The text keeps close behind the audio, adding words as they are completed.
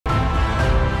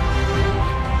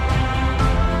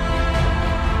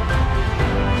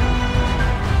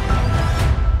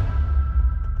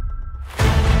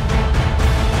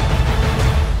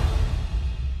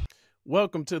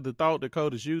Welcome to the Thought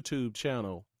Decoders YouTube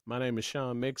channel. My name is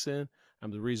Sean Mixon. I'm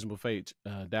the Reasonable Faith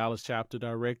Dallas chapter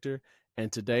director.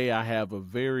 And today I have a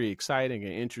very exciting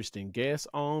and interesting guest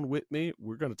on with me.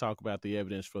 We're going to talk about the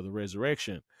evidence for the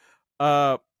resurrection.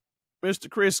 Mr.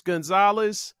 Chris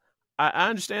Gonzales, I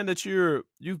understand that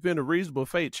you've been a Reasonable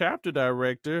Faith chapter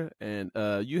director, and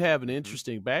you have an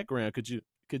interesting background. Could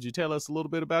you tell us a little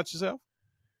bit about yourself?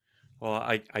 Well,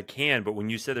 I can, but when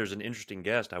you said there's an interesting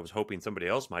guest, I was hoping somebody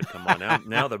else might come on.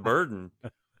 Now the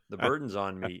burden's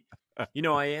on me.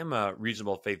 I am a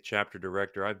Reasonable Faith chapter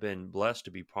director. I've been blessed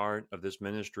to be part of this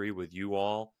ministry with you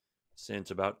all since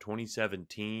about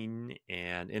 2017,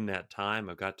 and in that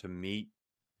time, I've got to meet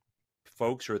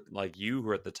folks who are like you, who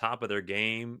are at the top of their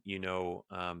game.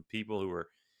 People who are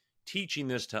teaching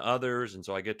this to others, and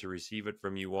so I get to receive it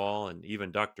from you all, and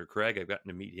even Dr. Craig. I've gotten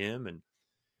to meet him, and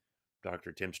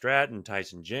Dr. Tim Stratton,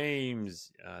 Tyson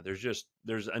James.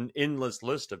 There's an endless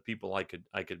list of people I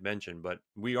could mention, but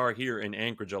we are here in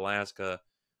Anchorage, Alaska,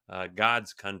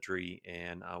 God's country,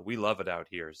 and we love it out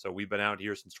here. So we've been out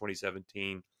here since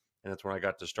 2017, and that's when I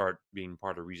got to start being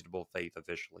part of Reasonable Faith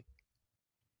officially.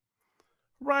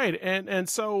 Right, and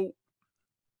so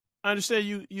I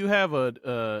understand you have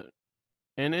an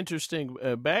interesting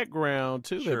background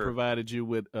too that Sure, provided you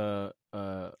with sure,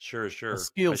 a sure.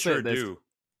 skill I sure set that's do.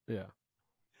 yeah.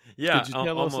 Yeah, Could you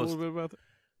tell us a little almost. bit about that?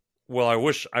 Well, I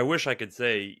wish I could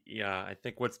say, yeah, I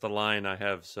think what's the line? I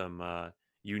have some I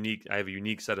have a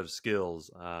unique set of skills.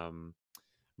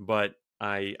 But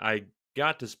I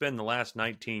got to spend the last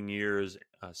 19 years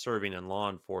serving in law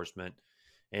enforcement,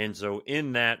 and so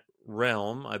in that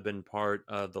realm, I've been part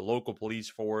of the local police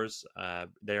force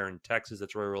there in Texas.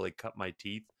 That's where I really cut my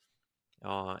teeth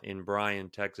in Bryan,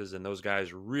 Texas, and those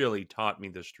guys really taught me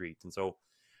the streets. And so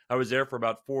I was there for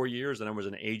about 4 years, and I was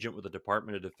an agent with the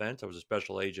Department of Defense. I was a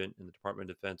special agent in the Department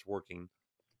of Defense working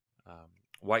um,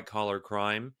 white collar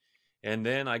crime. And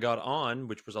then I got on,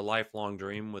 which was a lifelong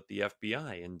dream, with the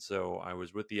FBI. And so I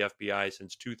was with the FBI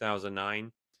since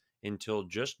 2009 until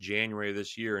just January of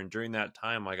this year. And during that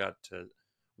time, I got to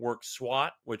work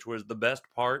SWAT, which was the best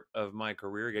part of my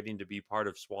career, getting to be part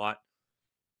of SWAT.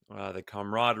 The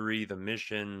camaraderie, the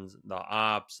missions, the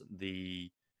ops,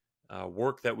 the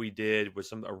work that we did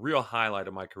was a real highlight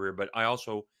of my career. But I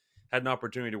also had an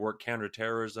opportunity to work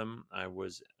counterterrorism. I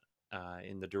was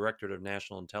in the Directorate of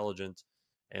National Intelligence,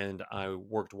 and I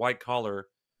worked white collar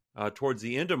towards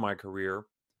the end of my career,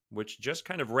 which just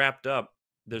kind of wrapped up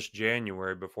this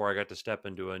January before I got to step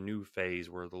into a new phase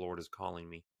where the Lord is calling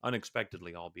me,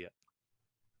 unexpectedly, albeit.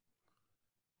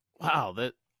 Wow,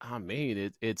 that I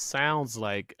mean it sounds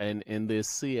like in this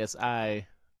CSI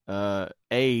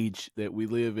age that we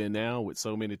live in now with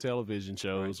so many television Right,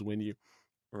 shows, when you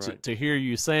right. to hear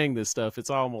you saying this stuff, it's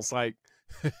almost like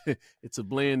it's a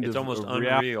blend It's almost of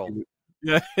reality. unreal.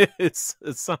 Yeah, it's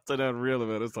something unreal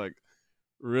about it. It's like,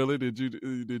 really, did you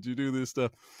do this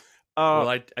stuff? Uh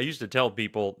Well, I used to tell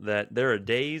people that there are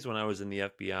days when I was in the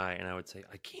FBI and I would say,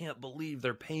 I can't believe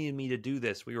they're paying me to do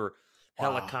this. We were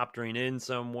wow. helicoptering in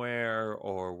somewhere,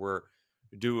 or we're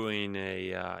doing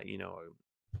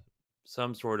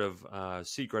some sort of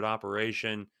secret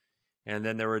operation. And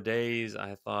then there were days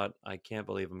I thought, I can't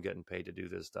believe I'm getting paid to do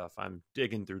this stuff. I'm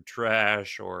digging through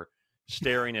trash or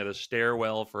staring at a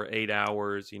stairwell for 8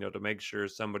 hours, to make sure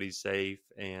somebody's safe.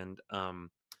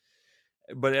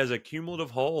 But as a cumulative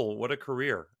whole, what a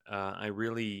career! I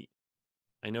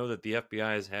know that the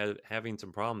FBI is having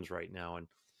some problems right now, and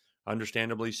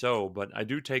understandably so. But I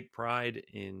do take pride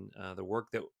in the work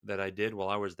that I did while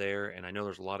I was there, and I know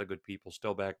there's a lot of good people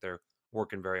still back there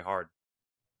working very hard.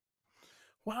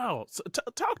 Wow. So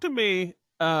talk to me.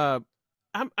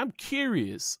 I'm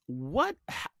curious. What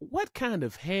kind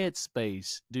of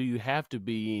headspace do you have to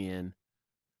be in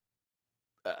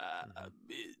uh,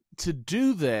 Mhm. to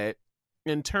do that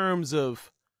in terms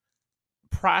of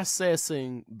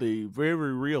processing the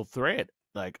very real threat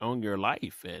like on your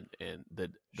life and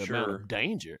the amount of Sure.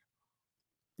 danger?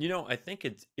 I think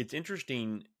it's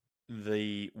interesting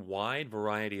the wide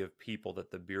variety of people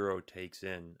that the bureau takes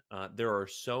in. There are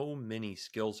so many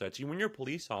skill sets. When you're a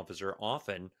police officer,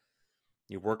 often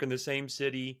you work in the same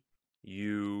city,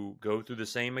 you go through the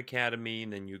same academy,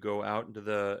 and then you go out into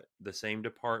the same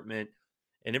department,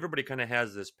 and everybody kind of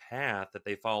has this path that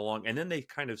they follow along, and then they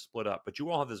kind of split up. But you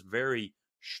all have this very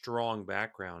strong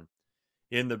background.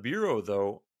 In the bureau,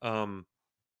 though,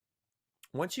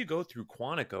 once you go through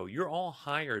Quantico, you're all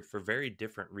hired for very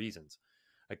different reasons.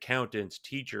 Accountants,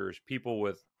 teachers, people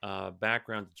with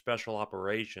backgrounds in special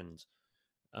operations.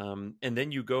 And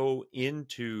then you go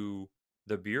into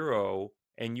the bureau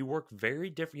and you work very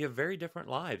different. You have very different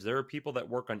lives. There are people that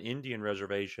work on Indian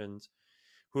reservations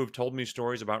who have told me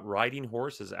stories about riding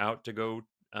horses out to go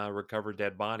recover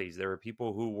dead bodies. There are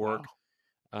people who Wow.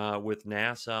 work with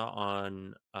NASA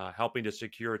on helping to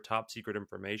secure top secret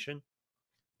information,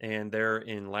 and they're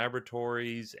in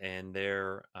laboratories and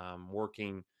they're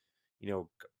working,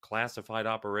 classified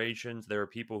operations. There are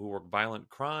people who work violent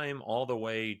crime all the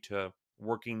way to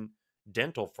working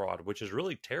dental fraud, which is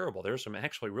really terrible. There's some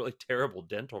actually really terrible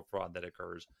dental fraud that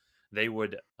occurs. They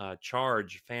would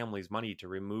charge families money to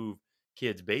remove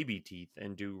kids' baby teeth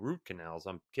and do root canals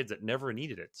on kids that never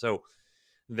needed it. So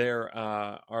there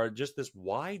are just this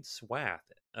wide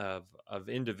swath of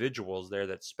individuals there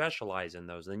that specialize in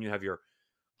those. And then you have your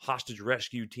hostage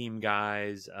rescue team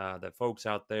guys, the folks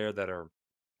out there that are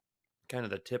kind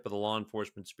of the tip of the law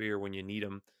enforcement spear when you need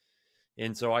them.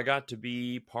 And so I got to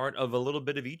be part of a little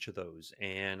bit of each of those.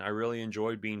 And I really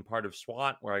enjoyed being part of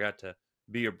SWAT, where I got to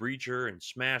be a breacher and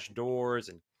smash doors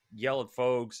and yell at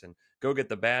folks and go get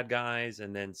the bad guys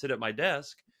and then sit at my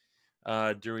desk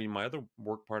during my other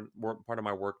part of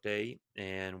my work day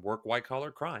and work white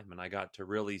collar crime. And I got to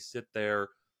really sit there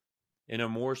in a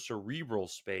more cerebral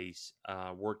space,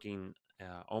 working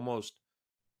almost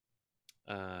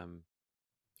um,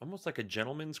 almost like a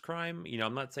gentleman's crime.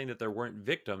 I'm not saying that there weren't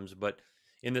victims, but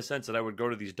in the sense that I would go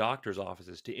to these doctors'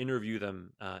 offices to interview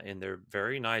them in their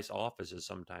very nice offices.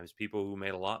 Sometimes people who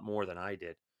made a lot more than I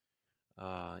did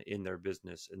in their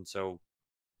business, and so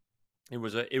it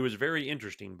was very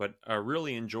interesting, but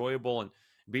really enjoyable. And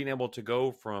being able to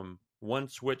go from one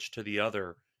switch to the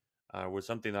other was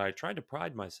something that I tried to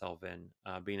pride myself in.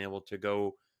 Being able to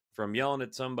go from yelling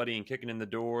at somebody and kicking in the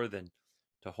door, then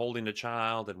to holding a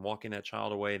child and walking that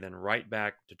child away, then right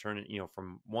back to turning,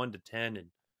 from 1 to 10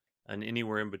 and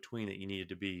anywhere in between that you needed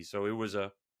to be. So it was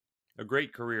a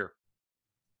great career.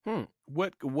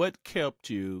 What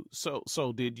kept you so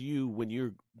did you when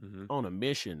you're hmm on a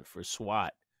mission for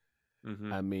SWAT,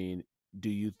 hmm I mean, do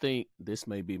you think this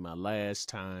may be my last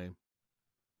time?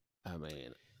 I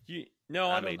mean, no,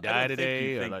 I I may don't. I die don't think you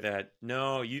today or think like that.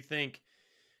 No, you think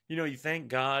you thank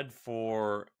God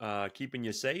for keeping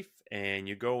you safe, and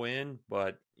you go in,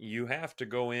 but you have to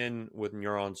go in when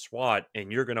you're on SWAT,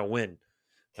 and you're going to win.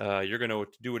 You're going to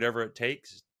do whatever it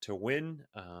takes to win.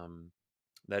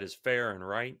 That is fair and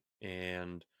right,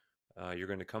 and you're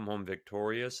going to come home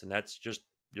victorious. And that's just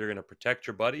you're going to protect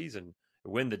your buddies and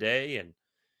win the day. And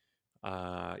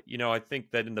I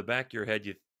think that in the back of your head,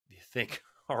 you think,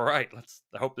 all right, let's.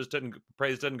 I hope this doesn't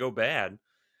pray this doesn't go bad,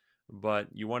 but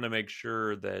you want to make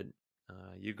sure that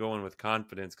you go in with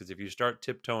confidence, because if you start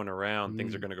tiptoeing around,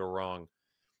 things are mm, going to go wrong.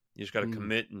 You just got to mm,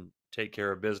 commit and take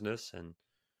care of business, and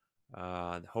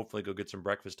hopefully go get some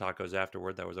breakfast tacos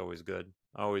afterward. That was always good.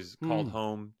 I always called mm,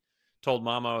 home, told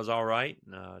mom I was all right,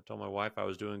 and told my wife I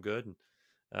was doing good,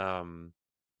 and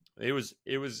it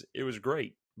was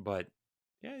great. But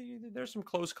yeah, there's some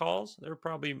close calls. There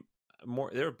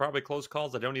were probably close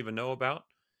calls I don't even know about.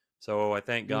 So I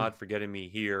thank mm. God for getting me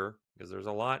here, because there's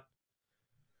a lot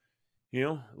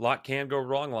can go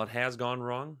wrong, a lot has gone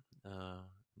wrong.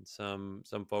 And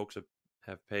some folks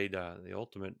have paid the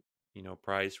ultimate,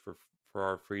 price for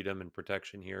our freedom and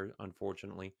protection here,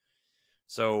 unfortunately.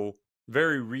 So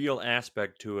very real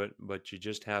aspect to it, but you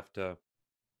just have to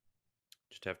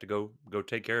go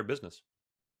take care of business.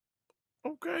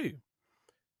 Okay.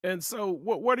 And so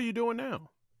what are you doing now?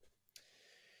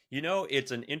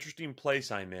 It's an interesting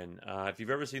place I'm in. If you've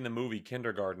ever seen the movie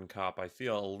Kindergarten Cop, I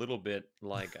feel a little bit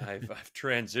like I've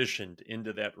transitioned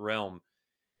into that realm.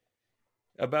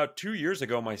 About 2 years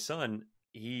ago, my son,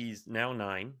 he's now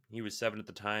 9. He was 7 at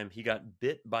the time. He got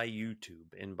bit by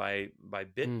YouTube, and by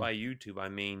bit Mm, by YouTube, I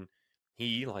mean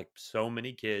he, like so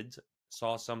many kids,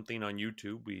 saw something on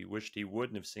YouTube we wished he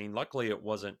wouldn't have seen. Luckily, it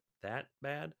wasn't that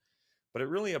bad, but it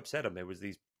really upset him. It was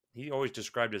these. He always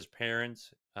described his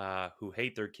parents who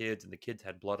hate their kids, and the kids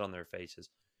had blood on their faces,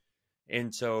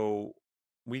 and so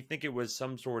we think it was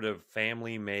some sort of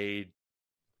family-made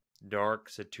dark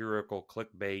satirical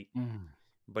clickbait, mm,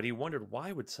 but he wondered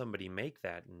why would somebody make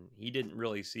that, and he didn't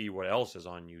really see what else is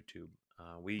on YouTube.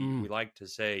 We mm. like to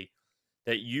say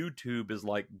that YouTube is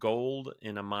like gold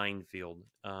in a minefield.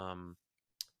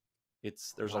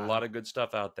 There's a lot of Wow. good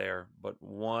stuff out there, but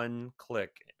one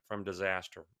click from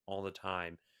disaster all the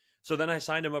time. So then I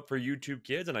signed him up for YouTube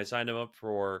Kids, and I signed him up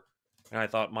for. And I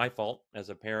thought, my fault as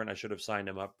a parent, I should have signed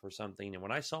him up for something. And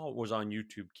when I saw it was on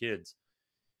YouTube Kids,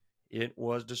 it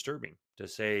was disturbing, to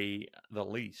say the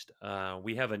least. I'll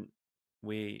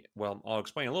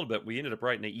explain a little bit. We ended up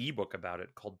writing an ebook about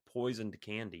it called Poisoned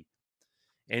Candy.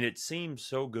 And it seems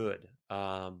so good,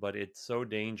 but it's so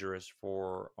dangerous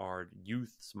for our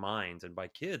youth's minds. And by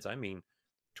kids, I mean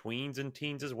tweens and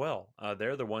teens as well.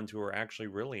 They're the ones who are actually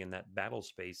really in that battle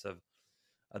space of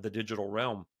the digital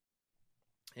realm.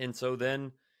 And so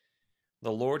then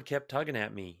the Lord kept tugging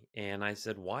at me, and I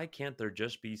said, why can't there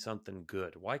just be something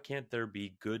good? Why can't there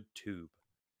be good tube?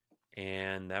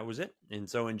 And that was it. And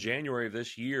so in January of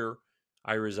this year,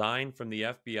 I resigned from the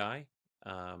FBI,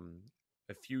 um,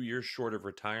 a few years short of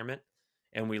retirement,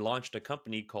 and we launched a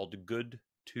company called Good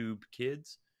Tube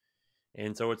Kids.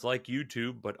 And so it's like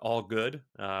YouTube, but all good,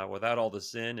 without all the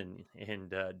sin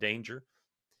and danger.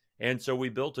 And so we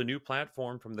built a new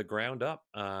platform from the ground up.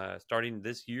 Starting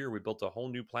this year, we built a whole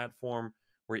new platform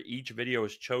where each video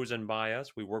is chosen by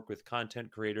us. We work with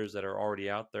content creators that are already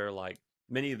out there, like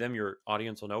many of them your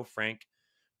audience will know: Frank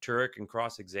Turek and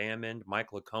Cross Examined,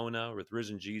 Mike Lacona with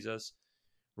Risen Jesus,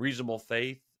 Reasonable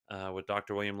Faith with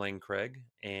Dr. William Lane Craig,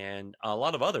 and a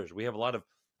lot of others. We have a lot of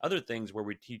other things where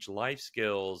we teach life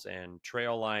skills and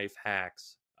trail life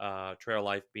hacks. Trail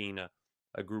Life being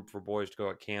a group for boys to go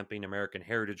out camping, American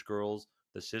Heritage Girls,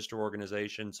 the sister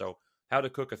organization. So, how to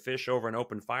cook a fish over an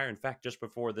open fire. In fact, just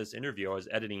before this interview, I was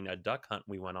editing a duck hunt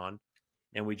we went on,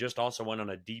 and we just also went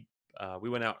on we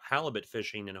went out halibut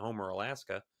fishing in Homer,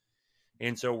 Alaska.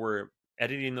 And so we're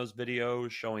editing those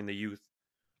videos, showing the youth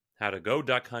how to go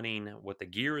duck hunting, what the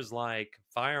gear is like,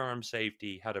 firearm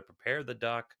safety, how to prepare the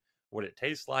duck, what it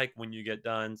tastes like when you get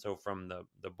done. So from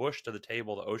the bush to the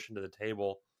table, the ocean to the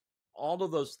table, all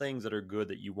of those things that are good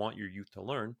that you want your youth to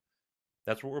learn,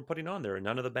 that's what we're putting on there, and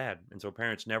none of the bad. And so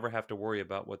parents never have to worry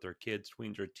about what their kids,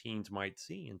 tweens, or teens might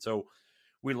see. And so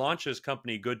we launched this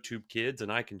company, Good Tube Kids,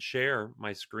 and I can share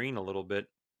my screen a little bit.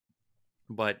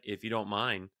 But if you don't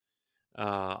mind,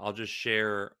 I'll just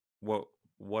share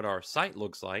what our site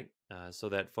looks like so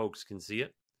that folks can see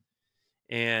it.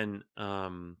 And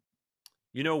when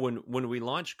we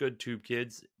launched Good Tube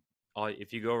Kids,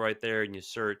 if you go right there and you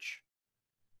search,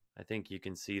 I think you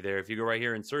can see there. If you go right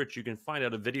here and search, you can find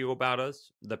out a video about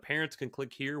us. The parents can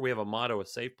click here. We have a motto: a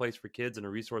safe place for kids and a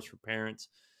resource for parents.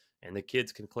 And the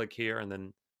kids can click here, and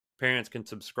then parents can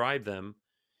subscribe them.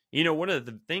 One of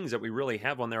the things that we really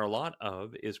have on there a lot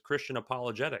of is Christian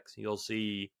apologetics. You'll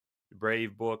see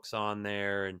Brave books on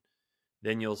there, and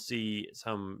then you'll see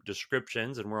some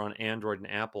descriptions, and we're on Android and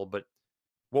Apple. But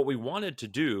what we wanted to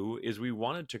do is we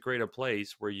wanted to create a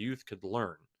place where youth could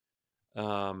learn.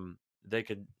 They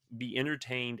could be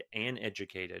entertained and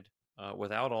educated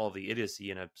without all the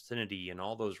idiocy and obscenity and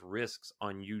all those risks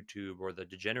on YouTube, or the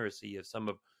degeneracy of some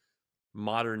of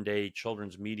modern day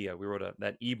children's media. We wrote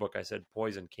that ebook, I said,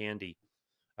 Poison Candy,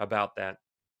 about that.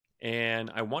 And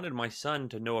I wanted my son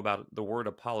to know about the word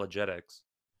apologetics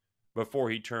before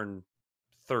he turned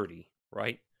 30,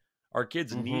 right? Our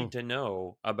kids need to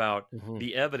know about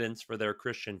the evidence for their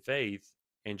Christian faith,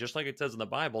 and just like it says in the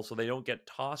Bible, so they don't get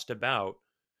tossed about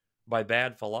by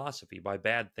bad philosophy, by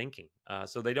bad thinking.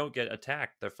 So they don't get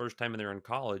attacked the first time they're in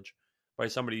college by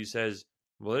somebody who says,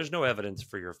 well, there's no evidence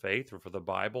for your faith or for the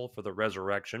Bible, for the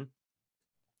resurrection.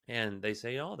 And they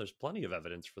say, oh, there's plenty of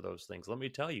evidence for those things. Let me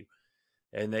tell you.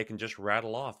 And they can just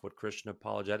rattle off what Christian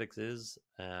apologetics is,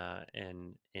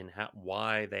 and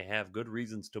why they have good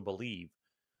reasons to believe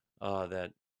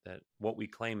that what we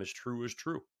claim is true is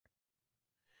true.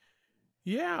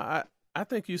 Yeah, I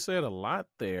think you said a lot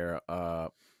there. I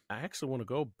actually want to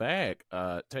go back,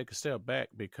 take a step back,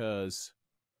 because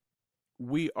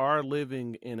we are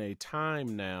living in a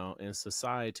time now in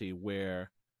society where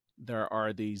there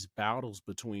are these battles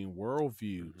between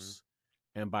worldviews.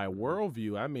 And by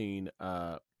worldview, I mean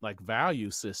like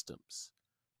value systems.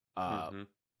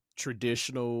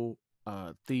 Traditional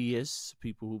theists,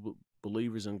 people who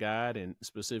believers in God, and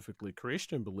specifically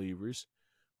Christian believers,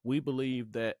 we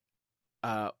believe that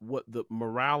what the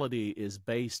morality is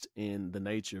based in the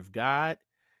nature of God.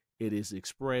 It is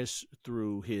expressed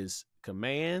through his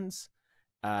commands,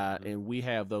 and we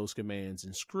have those commands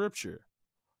in scripture.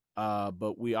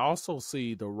 But we also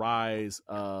see the rise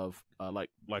of, like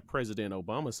President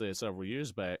Obama said several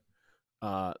years back,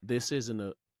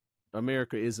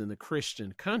 America isn't a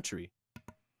Christian country.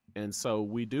 And so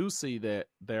we do see that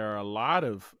there are a lot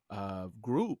of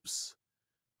groups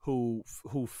who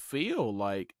feel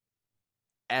like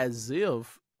as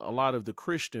if a lot of the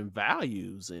Christian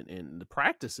values and the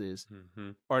practices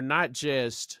are not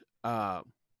just,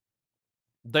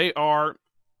 they are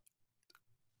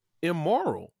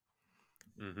immoral.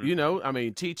 I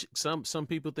mean, some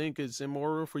people think it's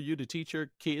immoral for you to teach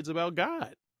your kids about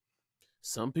God.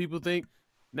 Some people think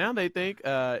they're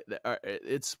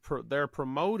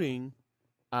promoting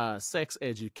sex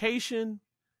education,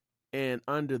 and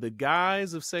under the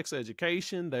guise of sex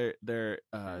education, they're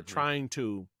trying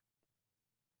to,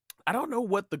 I don't know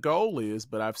what the goal is,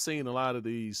 but I've seen a lot of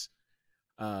these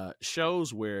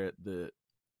shows where the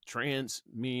trans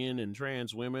men and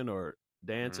trans women are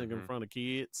dancing in Mm-hmm. front of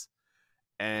kids.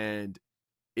 And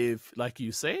if, like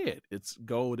you said, it's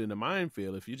gold in the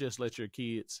minefield. If you just let your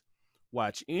kids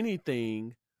watch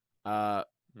anything, uh,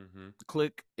 Mm-hmm.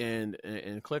 click and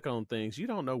click on things, you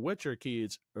don't know what your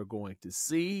kids are going to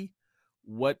see,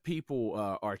 what people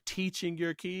are teaching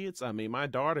your kids. I mean, my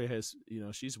daughter has,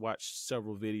 she's watched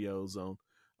several videos on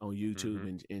YouTube,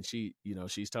 Mm-hmm. and she,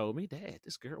 she's told me, Dad,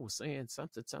 this girl was saying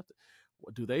something, something.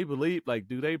 What do they believe? Like,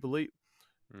 do they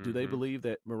Mm-hmm. believe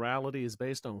that morality is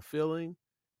based on feeling?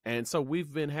 And so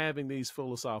we've been having these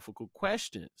philosophical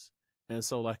questions. And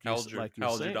so, like you're How old's your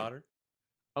saying, daughter?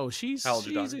 oh, How old's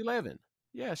your she's daughter? 11.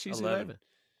 Yeah, she's 11. 11.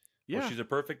 Well, Yeah, she's a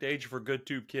perfect age for good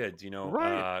tube kids.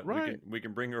 right, We right,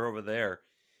 can bring her over there.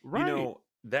 right.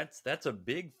 That's a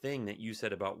big thing that you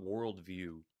said about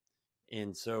worldview,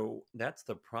 and so that's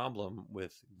the problem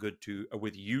with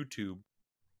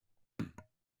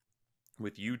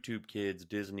with YouTube Kids,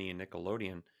 Disney, and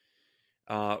Nickelodeon.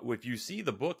 If you see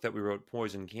the book that we wrote,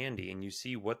 Poison Candy, and you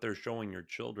see what they're showing your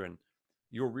children,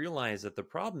 you'll realize that the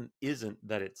problem isn't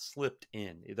that it slipped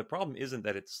in. The problem isn't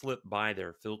that it slipped by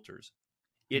their filters.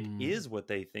 It Mm, is what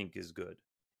they think is good.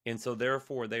 And so,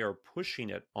 therefore, they are pushing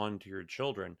it onto your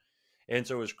children. And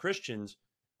so, as Christians,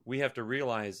 we have to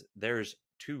realize there's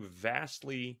two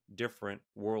vastly different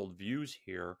worldviews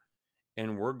here.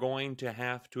 And we're going to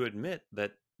have to admit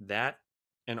that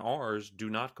and ours do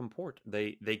not comport.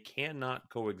 They cannot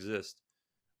coexist,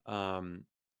 um,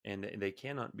 and they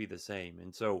cannot be the same.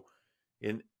 And so,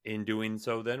 in doing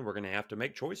so, then we're going to have to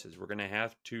make choices. We're going to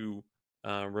have to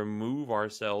remove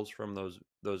ourselves from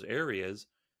those areas,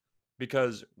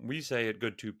 because we say at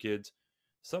Good Tube Kids,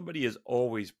 somebody is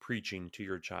always preaching to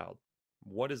your child.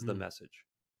 What is the mm. message?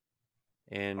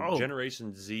 And Oh,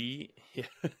 Generation Z,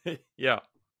 yeah,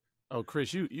 oh,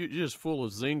 Chris, you're just full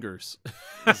of zingers.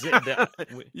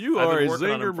 You I've are been a working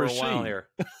on them zinger for a while machine. here.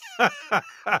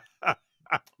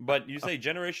 But you say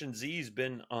Generation Z's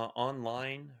been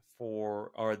online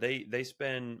or they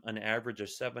spend an average of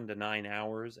 7 to 9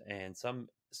 hours, and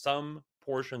some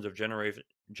portions of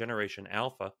Generation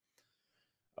Alpha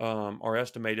are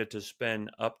estimated to spend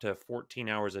up to 14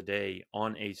 hours a day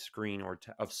on a screen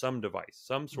of some device,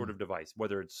 some sort Mm. of device,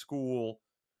 whether it's school,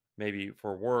 maybe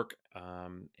for work,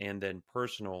 and then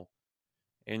personal.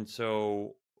 And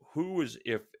so,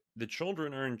 if the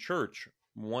children are in church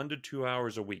 1 to 2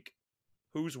 hours a week,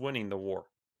 who's winning the war?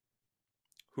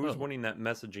 Who's Oh, winning that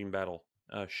messaging battle?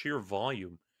 Sheer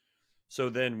volume. So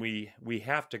then we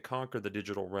have to conquer the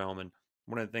digital realm, and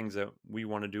one of the things that we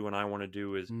want to do and I want to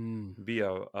do is mm, be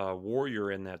a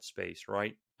warrior in that space.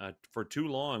 Right? For too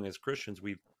long as Christians,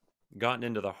 we've gotten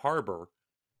into the harbor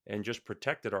and just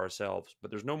protected ourselves, but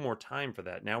there's no more time for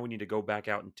that. Now we need to go back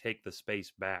out and take the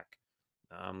space back.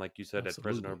 Like you said, that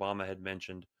President absolutely. Obama had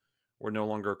mentioned, we're no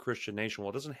longer a Christian nation.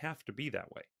 Well, it doesn't have to be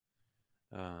that way.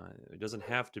 It doesn't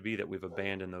have to be that we've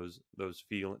abandoned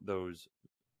those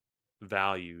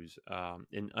values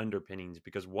and underpinnings,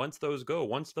 because once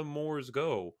the mores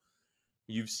go,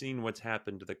 you've seen what's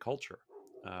happened to the culture.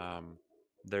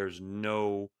 There's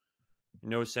no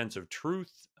sense of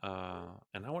truth.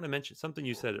 And I want to mention something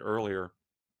you said earlier.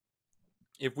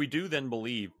 If we do then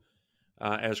believe,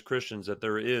 as Christians, that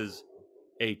there is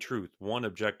a truth, one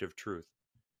objective truth,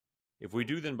 if we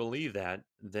do then believe that,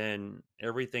 then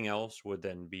everything else would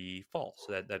then be false.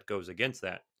 That goes against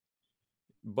that.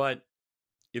 But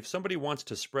if somebody wants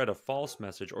to spread a false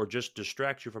message or just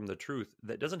distract you from the truth,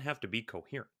 that doesn't have to be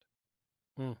coherent.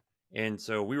 Mm. And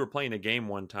so we were playing a game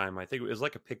one time. I think it was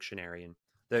like a Pictionary, and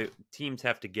the teams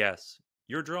have to guess.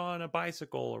 You're drawing a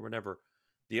bicycle or whatever.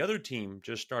 The other team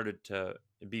just started to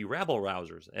be rabble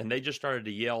rousers, and they just started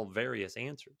to yell various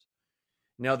answers.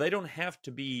 Now, they don't have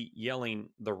to be yelling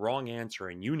the wrong answer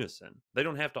in unison. They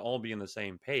don't have to all be on the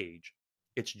same page.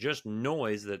 It's just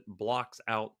noise that blocks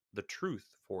out the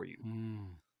truth for you. Mm.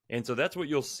 And so that's what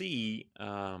you'll see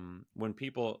when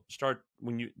people start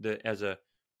when you the as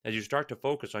you start to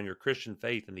focus on your Christian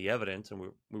faith and the evidence. And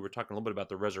we were talking a little bit about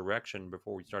the resurrection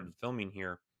before we started filming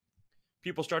here.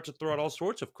 People start to throw out all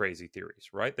sorts of crazy theories,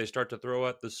 right? They start to throw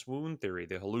out the swoon theory,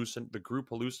 the group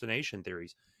hallucination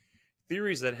theories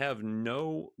that have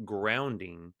no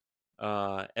grounding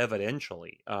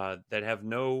evidentially, that have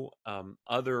no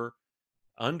other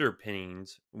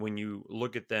underpinnings when you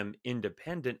look at them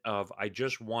independent of, I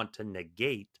just want to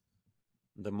negate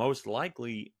the most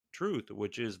likely truth,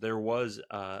 which is there was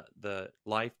the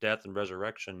life, death, and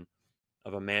resurrection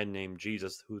of a man named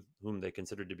Jesus, whom they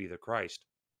considered to be the Christ.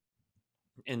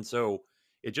 And so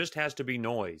it just has to be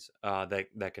noise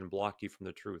that can block you from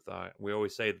the truth. We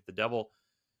always say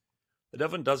that The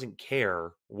devil doesn't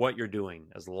care what you're doing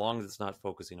as long as it's not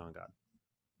focusing on God.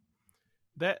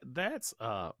 That's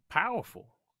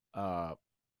powerful. Uh,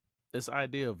 this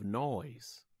idea of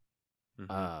noise.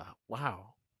 Mm-hmm.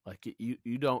 Wow. Like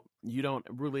you don't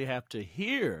really have to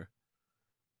hear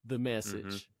the Mm-hmm.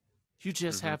 message. You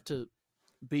just Mm-hmm. have to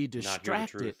be Not hear the distracted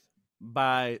truth.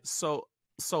 by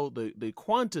the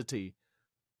quantity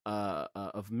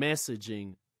of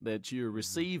messaging that you're Mm-hmm.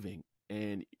 receiving,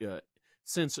 and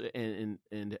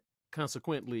and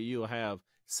consequently you'll have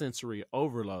sensory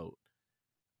overload.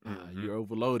 Mm-hmm. You're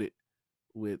overloaded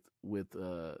with with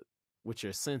uh with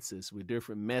your senses, with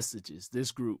different messages.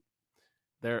 This group,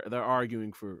 they're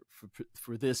arguing for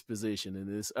this position, and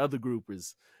this other group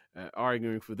is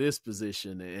arguing for this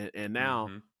position, and now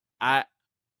Mm-hmm. I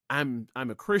I'm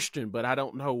a Christian, but I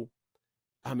don't know.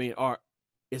 I mean,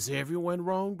 is everyone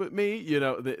wrong but me?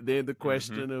 Then the Mm-hmm.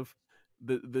 question of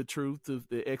the truth of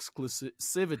the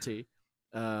exclusivity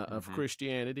of Mm-hmm.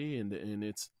 Christianity and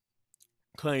its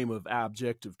claim of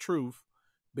objective truth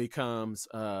becomes,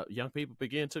 young people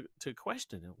begin to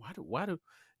question it. Why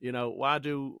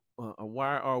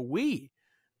are we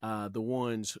the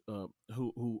ones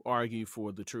who argue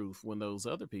for the truth when those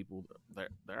other people,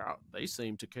 they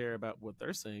seem to care about what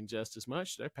they're saying just as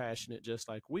much. They're passionate just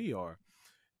like we are.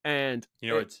 And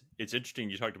it It's interesting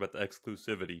you talked about the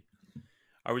exclusivity.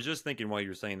 I was just thinking while you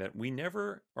were saying that we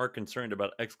never are concerned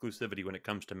about exclusivity when it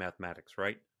comes to mathematics,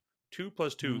 right? 2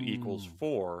 plus 2 equals mm,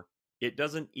 4. It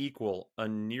doesn't equal a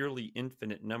nearly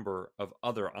infinite number of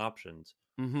other options,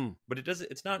 hmm but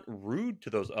it's not rude to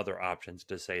those other options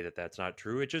to say that that's not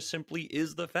true. It just simply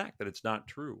is the fact that it's not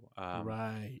true.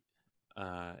 right,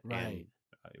 And right.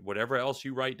 whatever else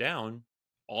you write down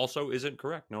also isn't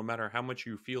correct, no matter how much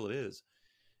you feel it is.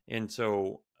 And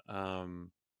so,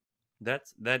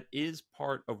 that is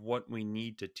part of what we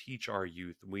need to teach our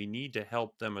youth. We need to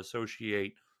help them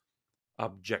associate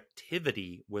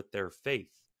objectivity with their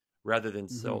faith rather than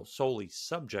hmm solely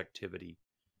subjectivity.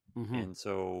 hmm And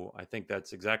so I think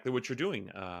that's exactly what you're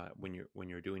doing when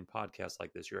you're doing podcasts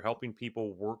like this. You're helping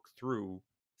people work through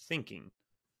thinking,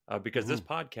 because hmm this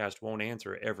podcast won't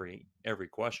answer every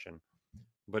question,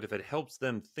 but if it helps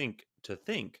them think,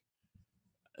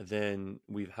 then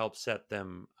we've helped set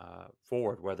them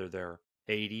forward, whether they're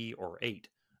 80 or 8.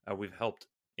 We've helped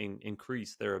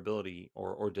increase their ability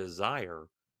or desire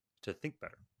to think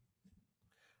better.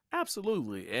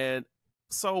 Absolutely. And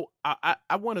so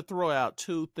I want to throw out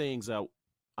two things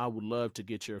I would love to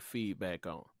get your feedback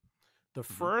on. The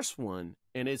Hmm. first one,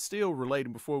 and it's still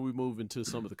relating before we move into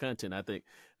some of the content, I think,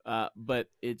 but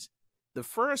it's the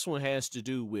first one has to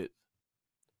do with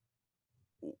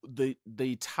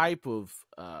the type of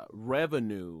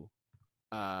revenue,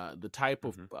 the type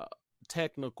of Hmm.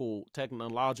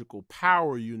 technological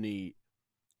power you need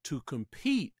to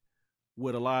compete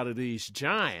with a lot of these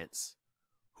giants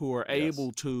who are Yes.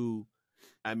 able to,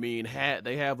 I mean,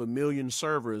 they have 1 million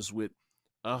servers with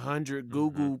 100 Hmm.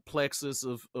 Google plexus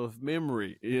of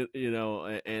memory, and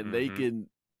Hmm.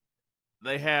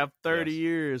 they have 30 Yes.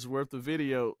 years worth of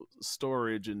video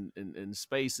storage and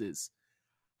spaces.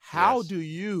 How Yes. do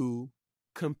you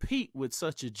compete with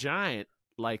such a giant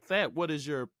like that? What is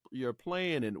your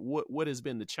plan, and what has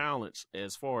been the challenge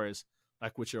as far as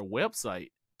like with your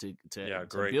website to to Yeah. to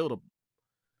Great. build a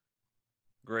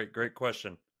Great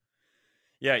question.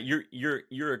 Yeah,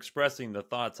 you're expressing the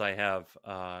thoughts I have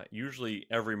usually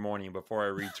every morning before I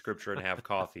read scripture and have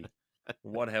coffee.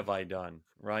 What have I done?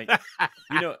 Right?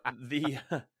 The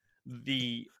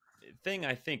the thing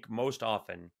I think most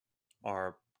often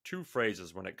are two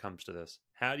phrases when it comes to this.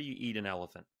 How do you eat an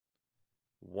elephant?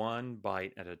 One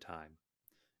bite at a time.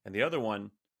 And the other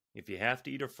one, if you have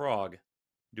to eat a frog,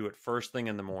 do it first thing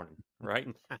in the morning, right?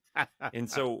 And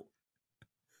so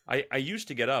I used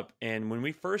to get up, and when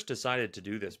we first decided to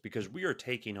do this, because we are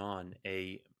taking on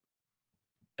an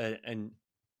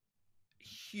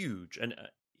huge, and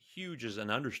huge is an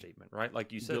understatement, right?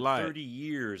 Like you said, Goliath. 30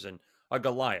 years and a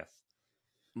Goliath.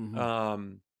 Hmm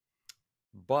Um,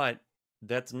 but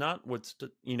that's not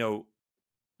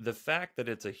the fact that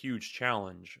it's a huge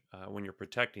challenge when you're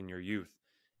protecting your youth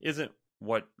isn't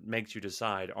what makes you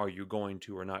decide are you going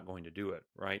to or not going to do it,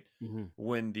 right? hmm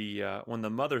When the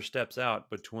mother steps out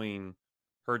between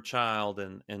her child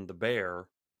and the bear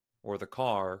or the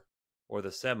car or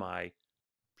the semi,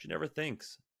 she never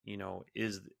thinks,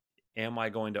 is am I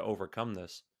going to overcome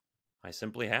this? I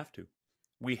simply have to.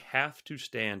 We have to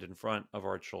stand in front of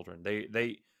our children.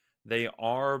 They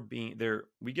are being there.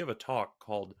 We give a talk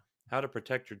called "How to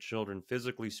Protect Your Children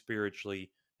Physically,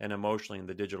 Spiritually, and Emotionally in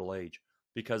the Digital Age,"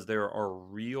 because there are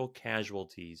real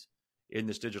casualties in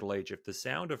this digital age. If the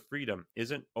sound of freedom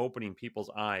isn't opening people's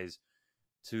eyes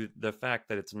to the fact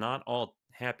that it's not all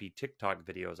happy TikTok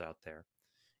videos out there.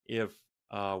 If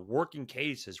working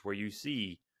cases where you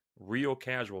see real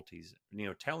casualties,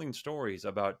 telling stories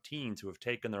about teens who have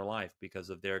taken their life because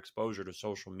of their exposure to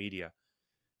social media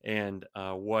and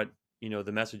what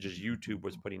the messages YouTube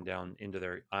was putting down into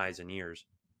their eyes and ears.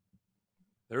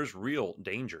 There's real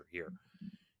danger here,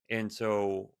 and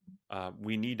so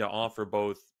we need to offer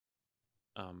both.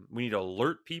 We need to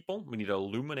alert people. We need to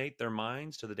illuminate their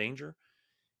minds to the danger,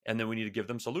 and then we need to give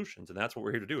them solutions. And that's what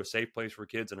we're here to do: a safe place for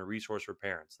kids and a resource for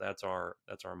parents. That's our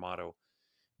motto.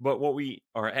 But what we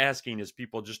are asking is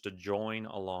people just to join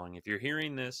along. If you're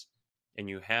hearing this and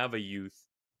you have a youth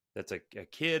that's a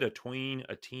kid, a tween,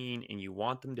 a teen, and you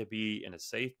want them to be in a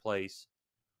safe place,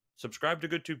 subscribe to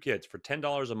GoodTube Kids for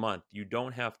 $10 a month. You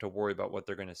don't have to worry about what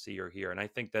they're going to see or hear. And I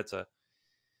think that's a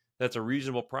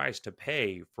reasonable price to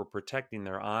pay for protecting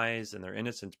their eyes and their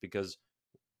innocence, because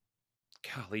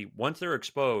golly, once they're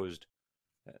exposed,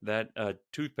 that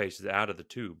toothpaste is out of the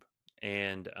tube,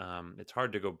 and it's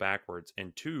hard to go backwards.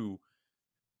 And two,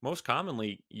 most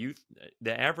commonly, youth,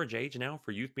 the average age now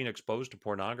for youth being exposed to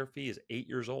pornography is 8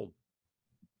 years old.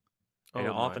 And it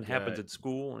Oh my often happens God. at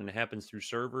school, and it happens through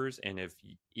servers. And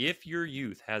if your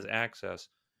youth has access,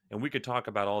 and we could talk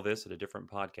about all this at a different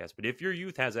podcast, but if your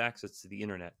youth has access to the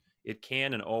internet, it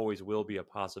can and always will be a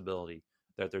possibility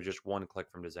that they're just one click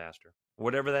from disaster,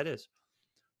 whatever that is.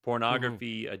 Hmm.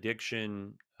 Pornography,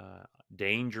 addiction,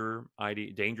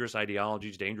 dangerous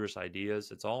ideologies, dangerous ideas.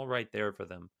 It's all right there for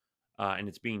them, and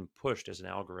it's being pushed as an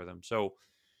algorithm. So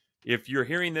if you're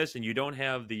hearing this and you don't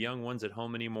have the young ones at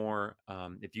home anymore,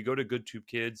 if you go to GoodTube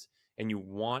Kids and you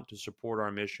want to support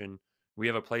our mission, we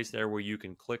have a place there where you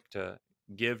can click to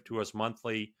give to us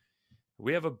monthly.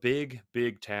 We have a big,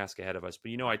 big task ahead of us.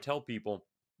 But I tell people,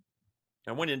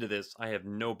 I went into this, I have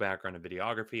no background in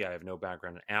videography, I have no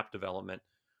background in app development,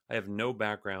 I have no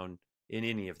background in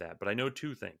any of that. But I know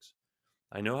two things: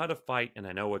 I know how to fight and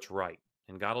I know what's right,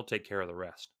 and God will take care of the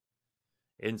rest.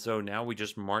 And so now we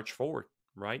just march forward,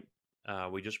 right?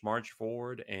 We just march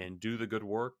forward and do the good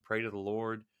work, pray to the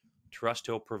Lord, trust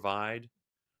He'll provide.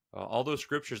 All those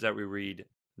scriptures that we read,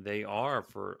 they are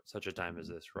for such a time as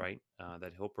this, right?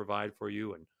 That He'll provide for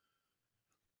you. And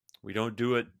we don't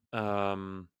do it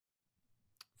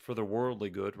for the worldly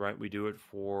good, right? We do it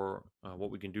for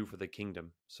what we can do for the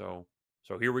kingdom. So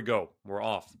here we go. We're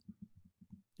off.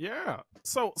 Yeah.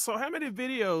 So how many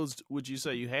videos would you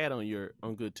say you had on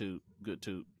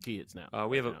GoodTube Kids now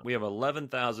We right have now? we have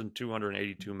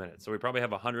 11,282 minutes, so we probably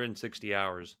have 160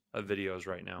 hours of videos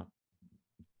right now.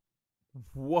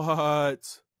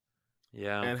 What?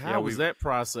 Yeah, And yeah, how was we that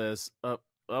process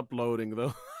uploading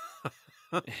though?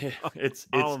 it's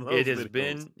All it's of it those has videos.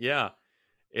 been, yeah,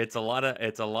 it's a lot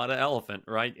of elephant,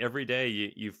 right? Every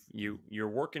day you're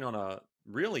working on a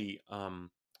really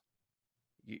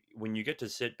when you get to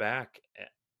sit back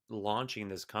launching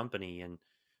this company, and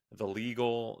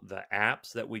the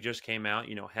apps that we just came out,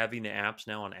 having the apps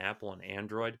now on Apple and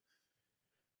Android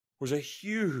was a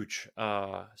huge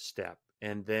step.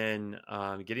 And then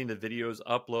getting the videos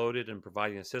uploaded and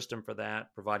providing a system for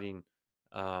that, providing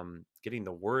getting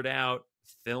the word out,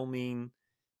 filming.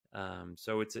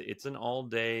 So it's an all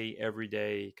day, every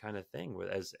day kind of thing, with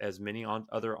as many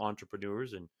other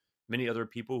entrepreneurs and many other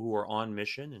people who are on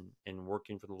mission and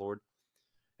working for the Lord,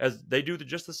 as they do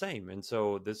just the same. And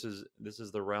so this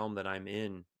is the realm that I'm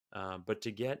in. But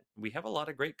we have a lot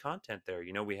of great content there.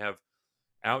 We have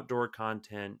outdoor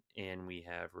content, and we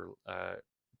have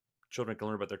children can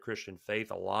learn about their Christian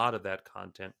faith. A lot of that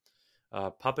content,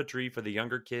 puppetry for the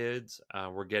younger kids.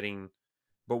 We're getting,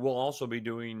 but we'll also be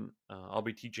doing. I'll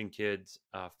be teaching kids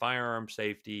firearm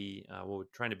safety. We're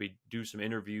trying to do some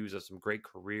interviews of some great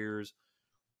careers.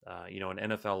 An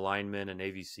NFL lineman, a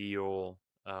Navy SEAL.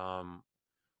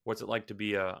 What's it like to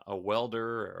be a welder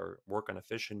or work on a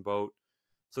fishing boat?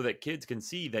 So that kids can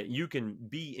see that you can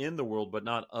be in the world, but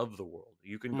not of the world.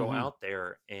 You can go Mm-hmm. out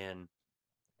there, and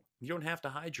you don't have to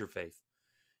hide your faith.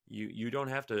 You don't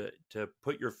have to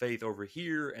put your faith over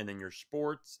here, and then your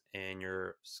sports and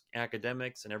your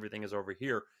academics and everything is over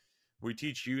here. We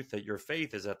teach youth that your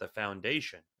faith is at the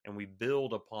foundation, and we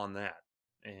build upon that,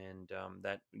 and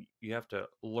that you have to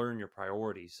learn your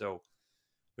priorities. So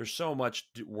there's so much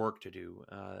work to do.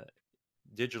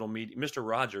 Digital media, Mr.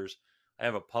 Rogers. I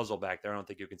have a puzzle back there. I don't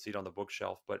think you can see it on the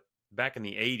bookshelf, but back in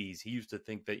the 80s, he used to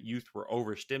think that youth were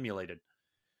overstimulated,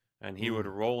 and he would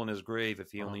Mm. roll in his grave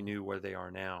if he only Oh. knew where they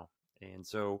are now. And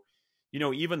so,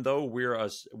 even though we're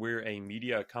a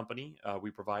media company, we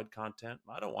provide content.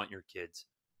 I don't want your kids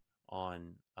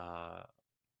on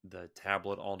the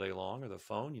tablet all day long or the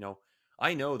phone.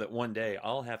 I know that one day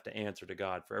I'll have to answer to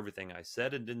God for everything I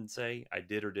said and didn't say, I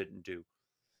did or didn't do.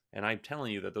 And I'm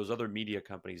telling you that those other media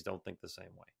companies don't think the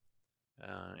same way.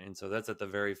 And so that's at the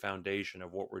very foundation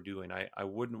of what we're doing. I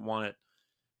wouldn't want it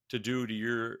to do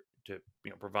to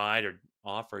provide or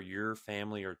offer your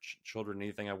family or children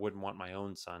anything I wouldn't want my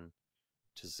own son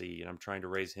to see. And I'm trying to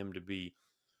raise him to be,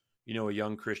 a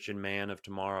young Christian man of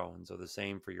tomorrow. And so the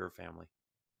same for your family.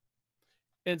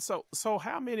 And so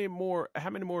how many more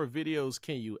videos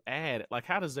can you add? Like,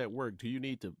 how does that work? Do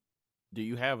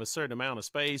you have a certain amount of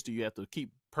space? Do you have to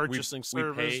keep purchasing We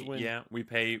servers pay, when? yeah, we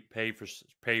pay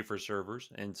for servers,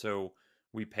 and so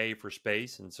we pay for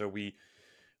space, and so we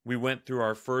went through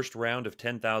our first round of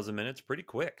 10,000 minutes pretty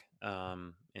quick,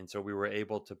 and so we were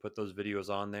able to put those videos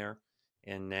on there,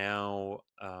 and now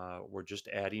we're just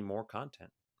adding more content,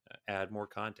 add more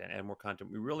content, add more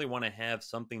content. We really want to have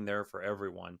something there for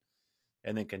everyone,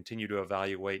 and then continue to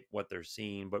evaluate what they're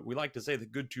seeing. But we like to say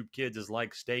that GoodTube Kids is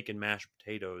like steak and mashed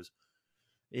potatoes.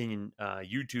 In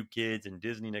YouTube Kids and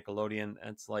Disney Nickelodeon,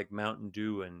 that's like Mountain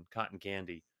Dew and cotton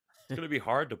candy. It's going to be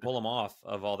hard to pull them off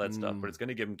of all that stuff, but Mm, it's going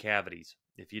to give them cavities.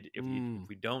 If mm,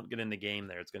 we don't get in the game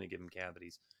there, it's going to give them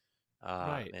cavities,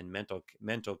 right. and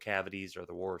mental cavities are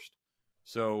the worst.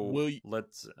 So Will you,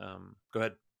 let's go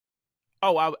ahead.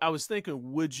 oh, I was thinking,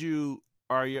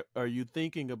 are you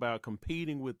thinking about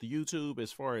competing with the YouTube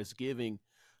as far as giving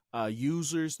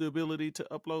users the ability to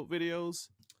upload videos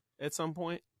at some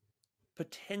point?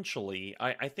 Potentially,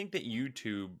 I think that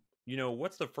YouTube,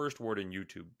 what's the first word in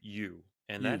YouTube? You,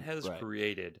 and that You, has right.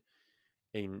 created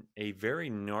a very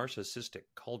narcissistic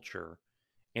culture,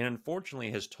 and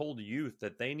unfortunately has told youth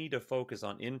that they need to focus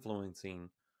on influencing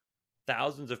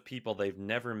thousands of people they've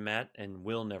never met and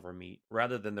will never meet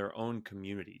rather than their own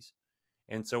communities.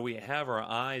 And so we have our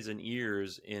eyes and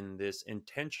ears in this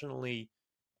intentionally.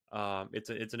 It's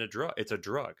a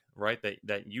drug, right?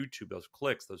 That YouTube, those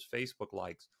clicks, those Facebook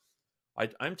likes.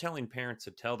 I'm telling parents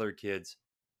to tell their kids,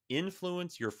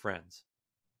 influence your friends,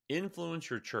 influence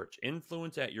your church,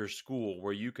 influence at your school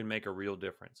where you can make a real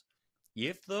difference.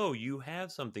 If, though, you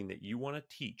have something that you want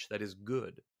to teach that is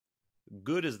good,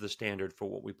 good is the standard for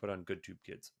what we put on GoodTube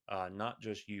Kids, not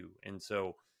just you. And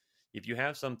so if you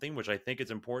have something, which I think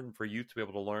it's important for youth to be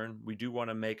able to learn, we do want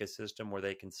to make a system where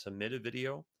they can submit a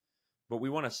video, but we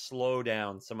want to slow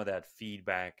down some of that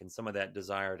feedback and some of that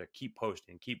desire to keep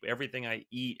posting, keep everything I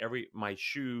eat, my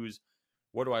shoes,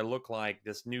 what do I look like,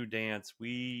 this new dance.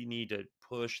 We need to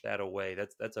push that away.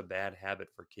 That's a bad habit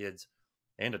for kids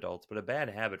and adults, but a bad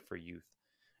habit for youth.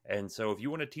 And so if you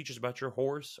want to teach us about your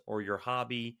horse or your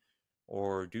hobby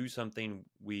or do something,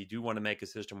 we do want to make a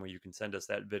system where you can send us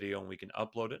that video and we can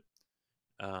upload it.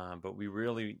 But we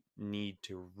really need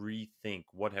to rethink,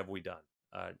 what have we done?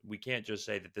 We can't just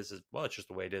say that this is, well, it's just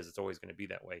the way it is. It's always going to be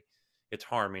that way. It's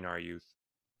harming our youth.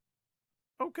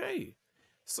 Okay.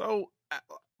 So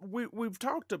we've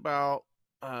talked about.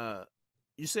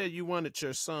 You said you wanted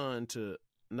your son to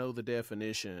know the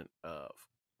definition of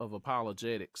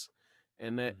apologetics,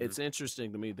 and that Hmm. it's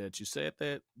interesting to me that you said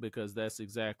that, because that's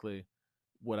exactly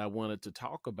what I wanted to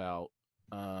talk about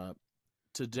uh,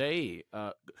 today.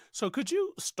 So could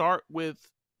you start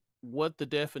with what the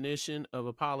definition of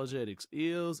apologetics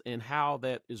is and how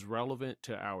that is relevant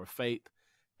to our faith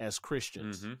as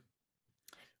Christians? Hmm.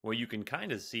 Well, you can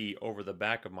kind of see over the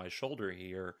back of my shoulder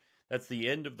here, that's the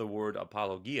end of the word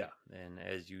apologia. And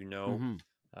as you know,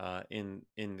 Mm-hmm.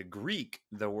 in the Greek,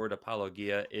 the word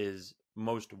apologia is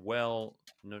most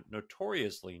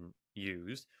notoriously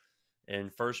used in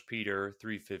First Peter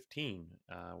 3:15,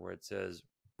 where it says,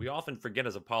 "We often forget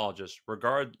as apologists,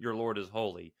 regard your Lord as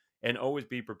holy, and always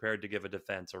be prepared to give a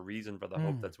defense, a reason for the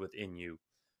hope Mm. that's within you.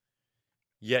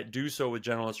 Yet do so with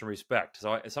gentleness and respect."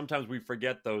 So sometimes we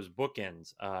forget those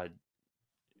bookends.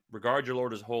 Regard your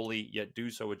Lord as holy, yet do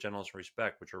so with gentleness and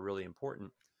respect, which are really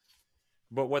important.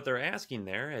 But what they're asking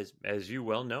there, as you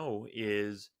well know,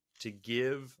 is to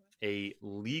give a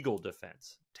legal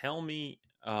defense. Tell me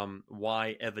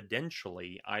why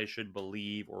evidentially I should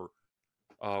believe, or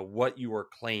what you are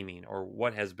claiming, or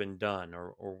what has been done,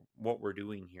 or what we're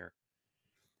doing here.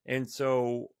 And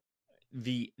so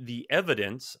the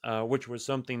evidence, which was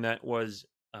something that was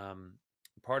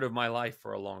part of my life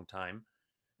for a long time,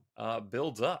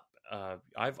 builds up.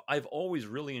 I've always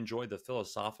really enjoyed the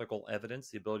philosophical evidence,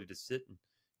 the ability to sit and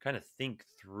kind of think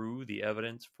through the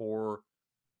evidence for,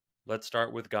 let's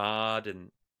start with God,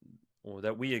 and or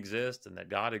that we exist and that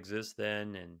God exists,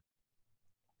 and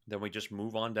then we just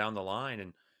move on down the line.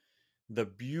 And the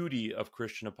beauty of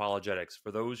Christian apologetics,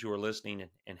 for those who are listening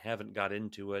and haven't got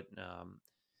into it,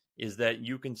 is that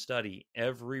you can study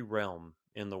every realm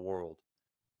in the world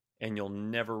and you'll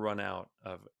never run out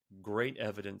of great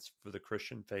evidence for the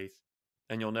Christian faith,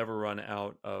 and you'll never run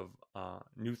out of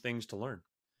new things to learn.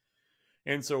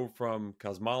 And so, from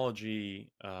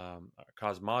cosmology,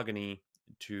 cosmogony,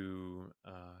 to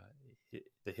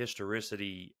the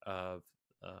historicity of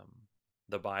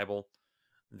the Bible,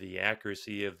 the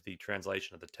accuracy of the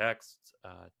translation of the texts,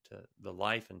 to the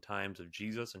life and times of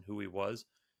Jesus and who he was,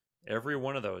 every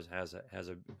one of those has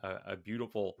a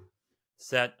beautiful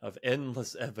set of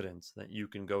endless evidence that you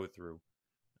can go through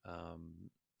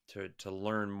to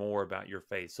learn more about your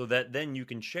faith, so that then you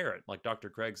can share it. Like Dr.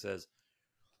 Craig says,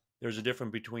 there's a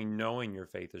difference between knowing your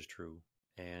faith is true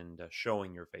and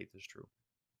showing your faith is true.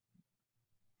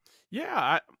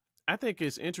 Yeah, I think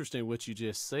it's interesting what you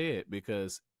just said,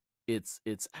 because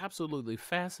it's absolutely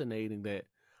fascinating that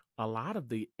a lot of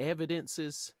the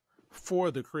evidences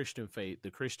for the Christian faith,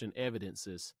 the Christian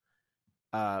evidences,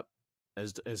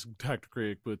 as Dr.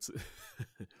 Craig puts it,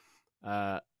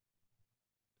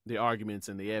 the arguments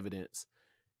and the evidence,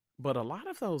 but a lot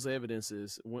of those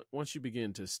evidences, once you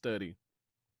begin to study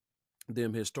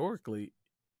them historically,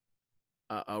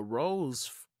 arose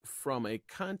from a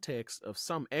context of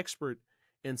some expert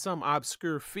in some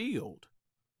obscure field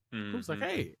who's like,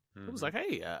 hey,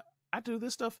 I do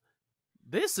this stuff.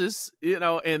 This is,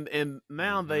 and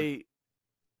now they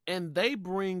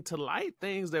bring to light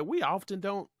things that we often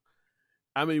don't.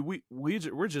 I mean,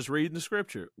 we're just reading the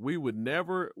scripture. We would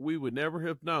never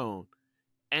have known.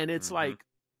 And it's like,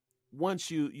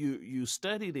 once you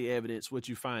study the evidence, what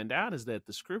you find out is that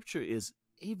the scripture is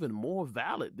even more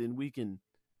valid than we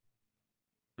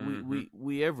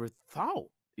ever thought.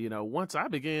 Once I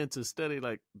began to study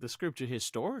like the scripture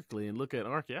historically and look at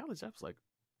archaeology, I was like,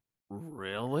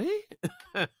 really?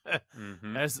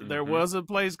 There was a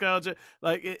place called,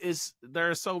 like, there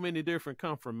are so many different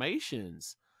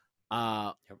confirmations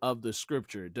of the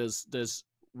scripture. Does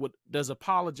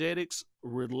apologetics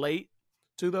relate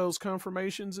to those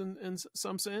confirmations in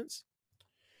some sense?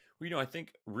 Well, I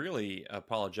think really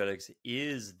apologetics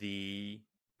is the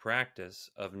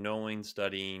practice of knowing,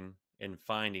 studying, and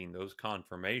finding those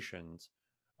confirmations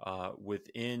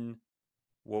within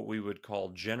what we would call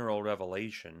general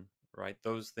revelation, right?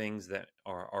 Those things that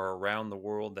are around the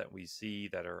world that we see,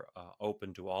 that are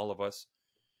open to all of us.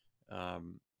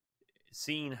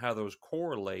 Seeing how those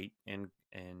correlate and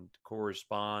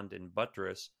correspond and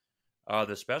buttress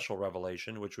the special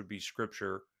revelation, which would be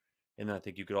scripture. And I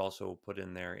think you could also put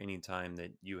in there anytime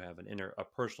that you have a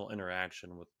personal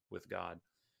interaction with God.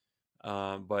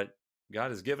 But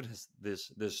God has given us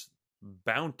this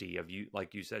bounty of,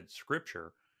 like you said,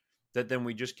 scripture, that then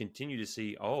we just continue to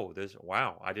see,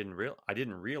 wow, I didn't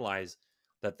realize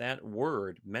that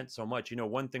word meant so much.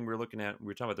 One thing we're looking at,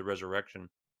 we're talking about the resurrection,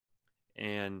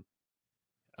 and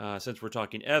since we're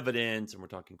talking evidence and we're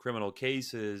talking criminal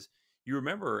cases, you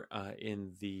remember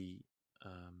in the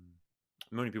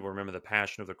many people remember the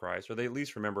Passion of the Christ, or they at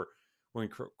least remember when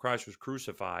Christ was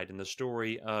crucified, and the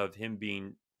story of him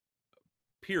being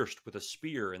pierced with a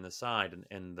spear in the side,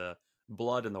 and the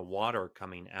blood and the water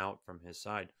coming out from his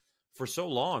side. For so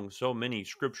long, so many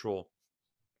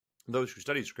those who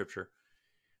study scripture,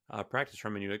 practice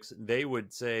hermeneutics, they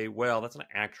would say, well, that's not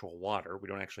actual water. We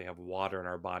don't actually have water in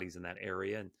our bodies in that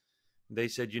area. And they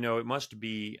said, it must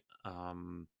be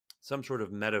some sort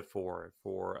of metaphor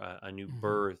for a new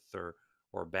birth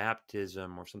or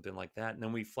baptism or something like that. And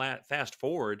then we fast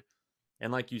forward,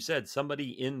 and like you said, somebody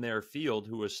in their field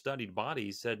who has studied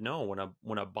bodies said, no,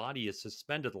 when a body is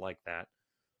suspended like that,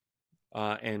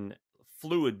 and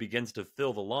fluid begins to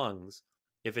fill the lungs,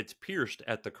 if it's pierced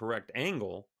at the correct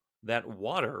angle, that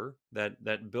water,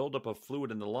 that buildup of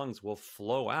fluid in the lungs will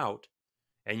flow out,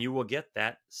 and you will get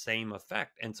that same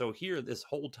effect. And so here, this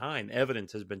whole time,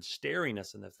 evidence has been staring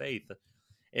us in the face,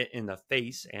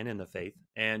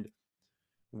 and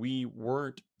we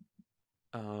weren't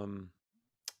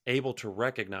able to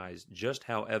recognize just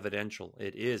how evidential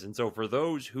it is. And so for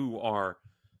those who are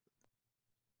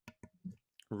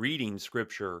reading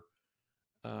scripture,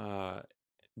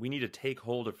 we need to take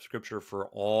hold of scripture for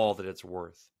all that it's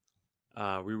worth.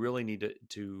 We really need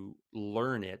to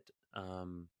learn it,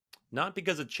 not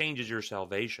because it changes your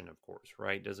salvation, of course,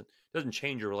 right? Doesn't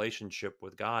change your relationship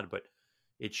with God, but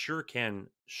it sure can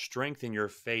strengthen your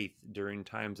faith during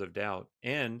times of doubt.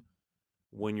 And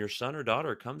when your son or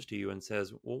daughter comes to you and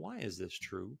says, well, why is this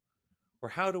true? Or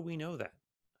how do we know that?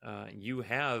 You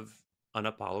have an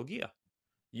apologia.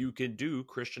 You can do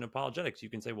Christian apologetics. You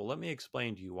can say, well, let me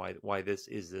explain to you why this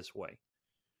is this way.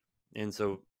 And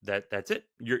so that's it.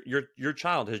 Your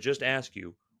child has just asked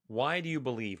you, why do you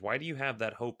believe? Why do you have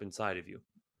that hope inside of you?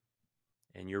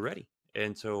 And you're ready.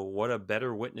 And so what a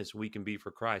better witness we can be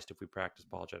for Christ if we practice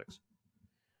apologetics.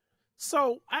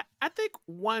 So I think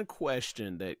one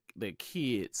question that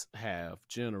kids have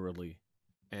generally,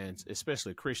 and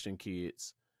especially Christian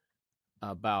kids,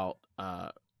 about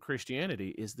Christianity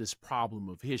is this problem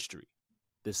of history,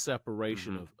 this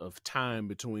separation Hmm. of time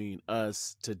between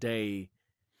us today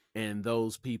and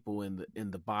those people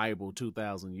in the Bible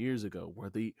 2,000 years ago.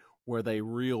 Were they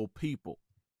real people?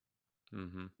 Hmm.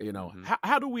 Hmm.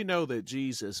 How do we know that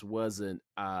Jesus wasn't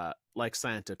like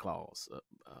Santa Claus?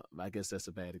 I guess that's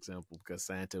a bad example because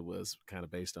Santa was kind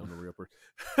of based on the real person.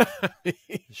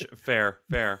 Fair,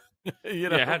 fair.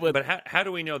 Yeah, But but how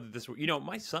do we know that this?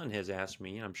 My son has asked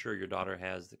me, and I'm sure your daughter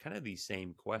has, kind of these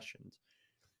same questions.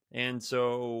 And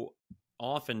so,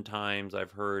 oftentimes,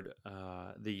 I've heard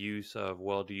the use of,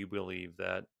 "Well, do you believe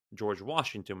that George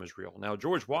Washington was real?" Now,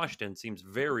 George Washington seems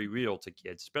very real to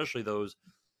kids, especially those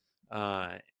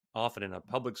uh, often in a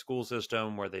public school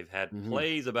system where they've had hmm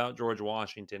plays about George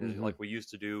Washington, hmm like we used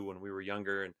to do when we were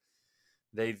younger, and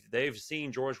they've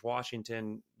seen George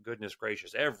Washington, goodness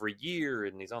gracious, every year,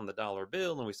 and he's on the dollar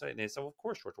bill, and they say, well, of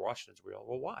course George Washington's real.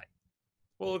 Well, why?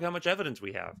 Well, look how much evidence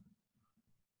we have.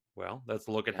 Well, let's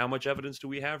look at how much evidence do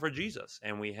we have for Jesus,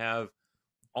 and we have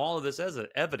all of this as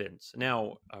evidence.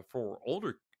 Now, for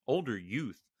older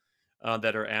youth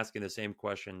that are asking the same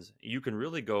questions, you can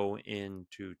really go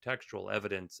into textual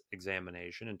evidence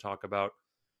examination and talk about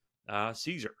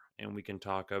Caesar, and we can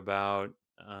talk about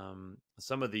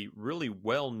some of the really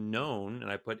well known,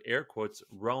 and I put air quotes,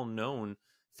 well known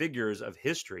figures of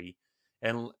history,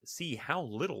 and see how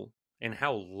little and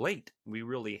how late we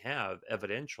really have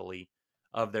evidentially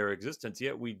of their existence,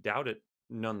 yet we doubt it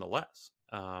nonetheless.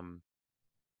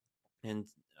 And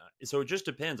so it just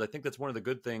depends. I think that's one of the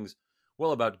good things,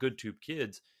 well, about GoodTube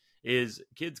Kids is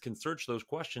kids can search those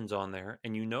questions on there,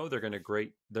 and they're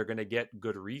going to get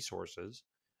good resources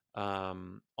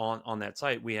on that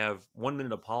site. We have 1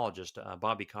 Minute Apologist,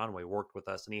 Bobby Conway worked with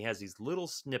us, and he has these little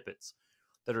snippets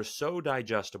that are so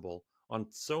digestible on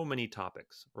so many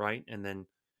topics, right? And then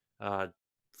uh,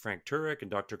 Frank Turek and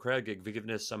Dr. Craig have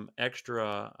given us some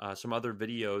extra, some other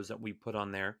videos that we put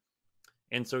on there,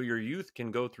 and so your youth can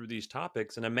go through these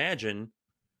topics and imagine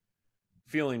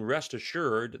feeling rest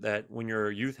assured that when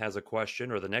your youth has a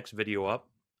question or the next video up,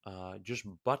 just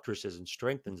buttresses and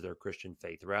strengthens their Christian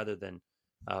faith rather than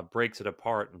breaks it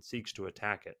apart and seeks to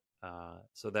attack it.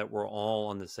 So that we're all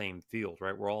on the same field,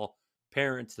 right? We're all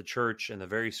parents, the church, and the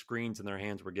very screens in their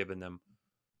hands we're giving them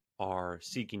are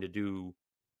seeking to do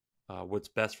what's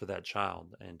best for that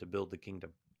child and to build the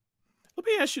kingdom. let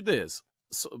me ask you this,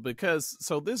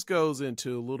 so this goes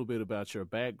into a little bit about your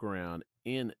background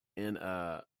in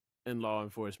law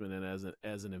enforcement and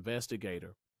as an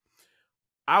investigator.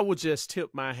 I would just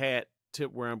tip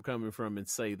where I'm coming from, and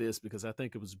say this because I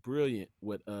think it was brilliant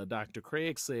what Dr.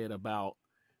 Craig said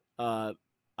uh,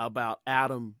 about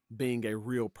Adam being a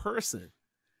real person.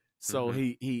 So Mm-hmm.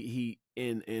 he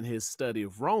in his study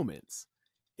of Romans,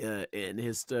 in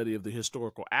his study of the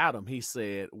historical Adam, he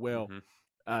said, well, Mm-hmm.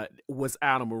 was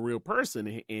Adam a real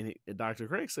person? And Dr.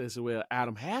 Craig says, well,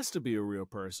 Adam has to be a real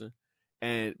person,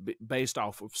 and based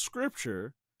off of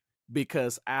Scripture,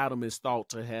 because Adam is thought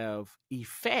to have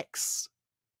effects,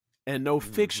 and no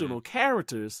Mm-hmm. fictional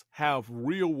characters have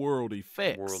real world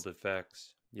World effects,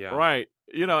 effects. Yeah. right?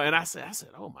 And I said,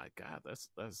 oh my God, that's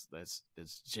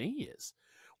genius.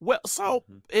 Well, so,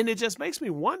 Mm-hmm. and it just makes me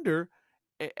wonder,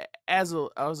 as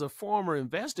a former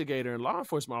investigator and law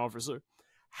enforcement officer,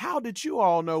 how did you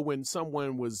all know when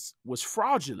someone was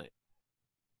fraudulent?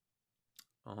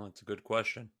 Oh, that's a good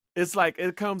question. It's like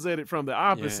it comes at it from the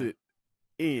Yeah. opposite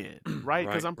end, right?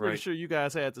 Because Right, I'm pretty right. sure you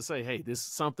guys had to say, hey, this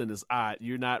something is odd.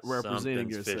 You're not representing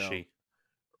Something's yourself, fishy.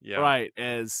 Yeah. right?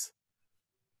 As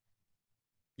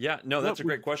Yeah, no, what that's a would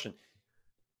great question.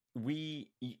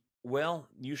 Well,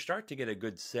 you start to get a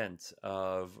good sense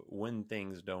of when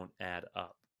things don't add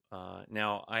up.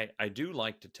 Now, I do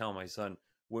like to tell my son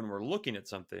when we're looking at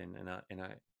something,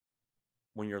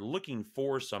 when you're looking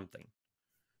for something,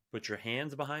 put your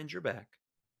hands behind your back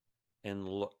and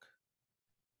look.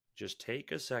 Just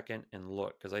take a second and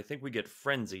look, because I think we get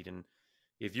frenzied. And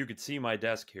if you could see my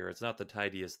desk here, it's not the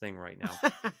tidiest thing right now.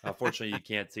 Fortunately, you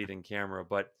can't see it in camera.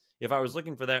 But if I was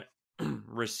looking for that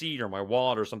receipt or my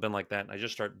wallet or something like that, and I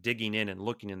just start digging in and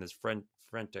looking in this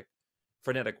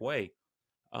frenetic way,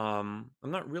 I'm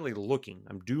not really looking.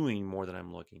 I'm doing more than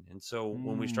I'm looking. And so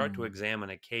when we start to Hmm. examine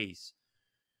a case,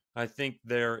 I think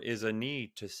there is a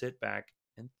need to sit back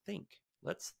and think.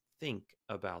 Let's think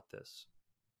about this.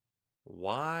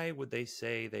 Why would they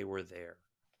say they were there?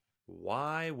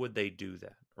 Why would they do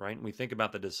that? Right? And we think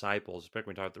about the disciples, especially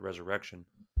when we talk about the resurrection.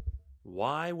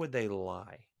 Why would they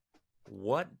lie?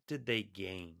 What did they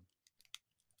gain?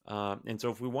 And so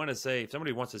if we want to say, if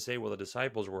somebody wants to say, well, the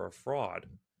disciples were a fraud,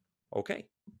 okay,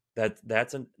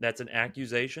 that's an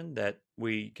accusation that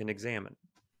we can examine.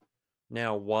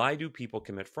 Now, why do people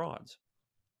commit frauds?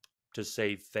 To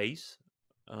save face,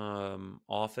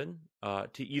 often,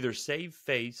 to either save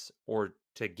face or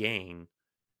to gain.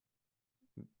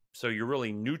 So you're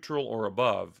really neutral or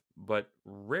above, but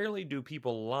rarely do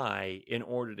people lie in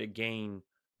order to gain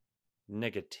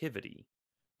negativity.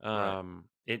 Right.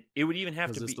 It would even have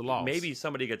to Because it's the be, loss. maybe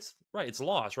somebody gets, right, it's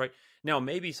lost, right? Now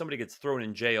maybe somebody gets thrown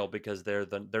in jail because they're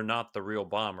not the real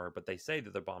bomber, but they say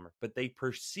they're the bomber, but they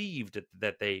perceived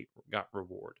that they got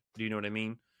reward. Do you know what I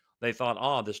mean? They thought,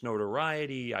 oh, this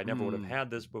notoriety, I never would have Mm. had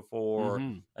this before.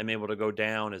 Mm-hmm. I'm able to go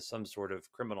down as some sort of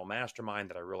criminal mastermind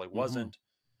that I really Mm-hmm. wasn't.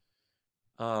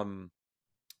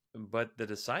 But the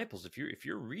disciples, if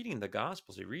you're reading the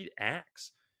Gospels, you read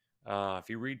Acts, if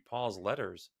you read Paul's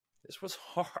letters, this was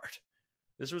hard.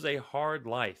 This was a hard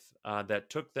life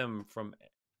that took them from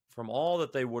all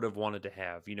that they would have wanted to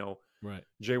have. Right.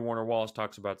 J. Warner Wallace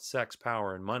talks about sex,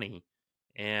 power, and money,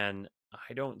 and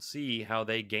I don't see how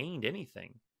they gained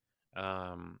anything.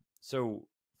 So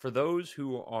for those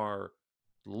who are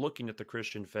looking at the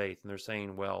Christian faith and they're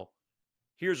saying, well,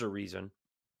 here's a reason,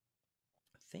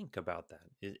 think about that.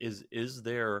 Is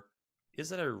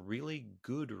that a really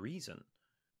good reason?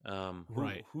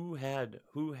 Right. Who had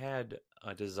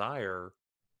a desire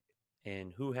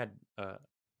and who had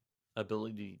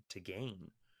ability to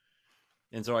gain?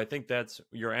 And so I think that's,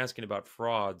 you're asking about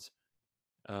frauds.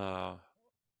 Uh,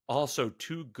 Also,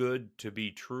 too good to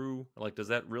be true. Like, does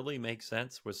that really make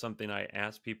sense? Was something I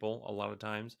ask people a lot of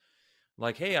times.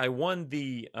 Like, hey, I won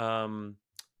the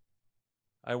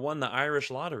Irish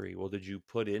lottery. Well, did you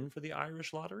put in for the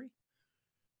Irish lottery?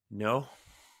 No.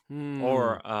 Hmm.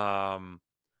 Or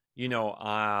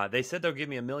they said they'll give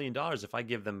me $1 million if I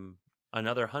give them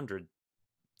another 100.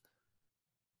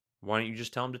 Why don't you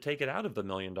just tell them to take it out of the $1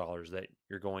 million that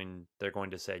they're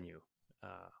going to send you?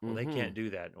 Well, they Mm-hmm. can't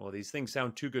do that. Well, these things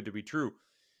sound too good to be true,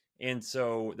 and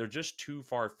so they're just too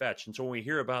far fetched. And so when we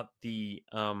hear about the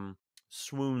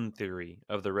swoon theory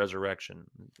of the resurrection,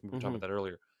 we were talking Mm-hmm. about that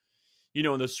earlier.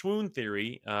 In the swoon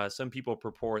theory, some people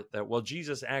purport that, well,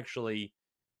 Jesus actually,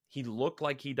 he looked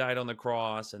like he died on the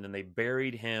cross, and then they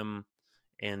buried him,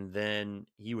 and then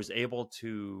he was able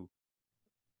to,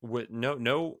 with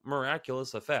no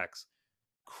miraculous effects,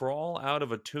 crawl out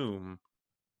of a tomb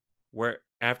where,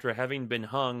 after having been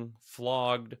hung,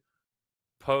 flogged,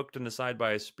 poked in the side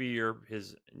by a spear,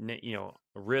 his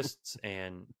wrists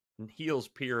and heels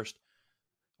pierced,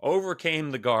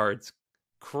 overcame the guards,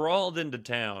 crawled into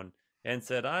town, and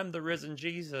said, "I'm the risen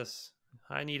Jesus.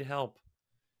 I need help."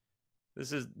 This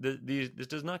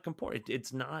does not comport.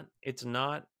 It's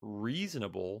not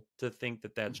reasonable to think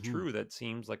that that's Mm-hmm. true. That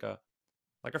seems like a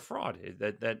fraud.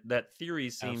 That theory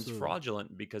seems Absolutely.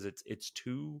 fraudulent because it's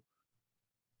too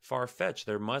far fetched.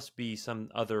 There must be some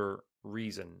other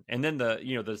reason. And then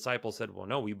the disciples said, "Well,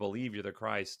 no, we believe you're the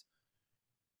Christ.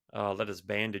 Let us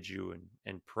bandage you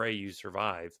and pray you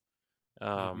survive." Give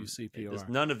you CPR.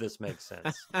 None of this makes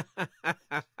sense.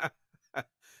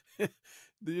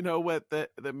 Do you know what that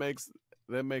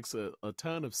makes a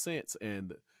ton of sense?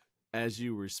 And as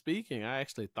you were speaking, I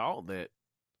actually thought that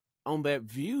on that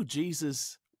view,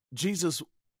 Jesus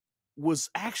was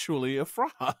actually a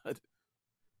fraud.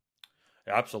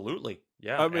 Absolutely,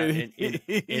 yeah. I mean, In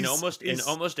he's almost in he's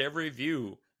almost every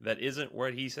view that isn't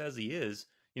what he says he is.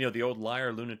 The old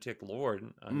liar, lunatic Lord.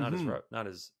 mm-hmm. Not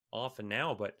as often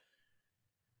now, but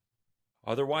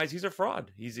otherwise he's a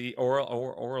fraud. Or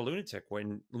a lunatic.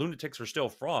 When lunatics are still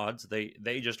frauds,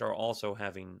 they just are also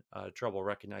having trouble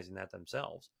recognizing that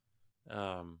themselves.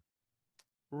 Um,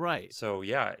 Right. so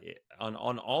yeah, on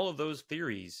all of those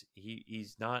theories,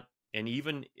 he's not. And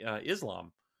even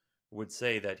Islam would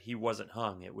say that he wasn't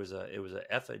hung. It was a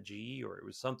effigy, or it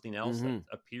was something else that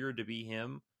Mm-hmm. appeared to be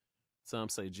him. Some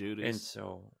say And Judas.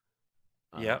 so,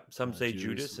 yeah, some say Judas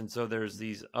Judas. And so there's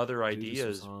these other Judas was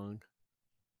ideas, hung.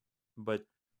 but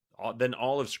then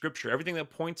all of Scripture, everything that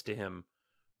points to him,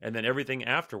 and then everything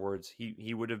afterwards,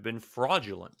 he would have been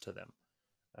fraudulent to them.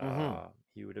 Mm-hmm.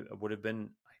 He would have been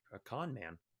a con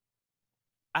man.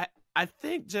 I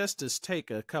think, just to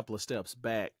take a couple of steps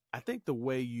back, I think the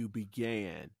way you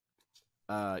began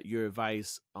your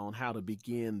advice on how to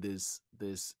begin this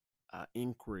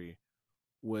inquiry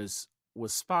was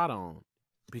spot on,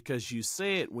 because you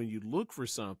said when you look for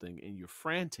something and you're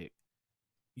frantic,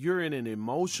 you're in an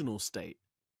emotional state.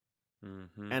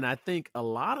 Mm-hmm. And I think a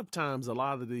lot of times, a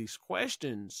lot of these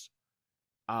questions,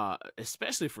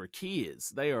 especially for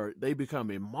kids, they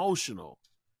become emotional,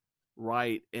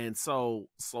 right? And so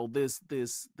this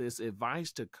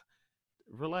advice to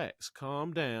relax,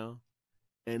 calm down,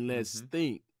 and let's Mm-hmm.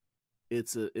 think.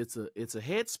 It's a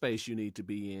headspace you need to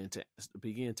be in to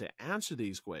begin to answer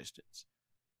these questions.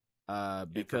 And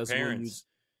for Because when you parents,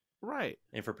 right.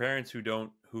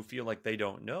 who feel like they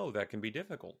don't know, that can be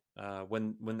difficult.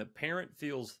 When the parent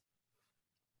feels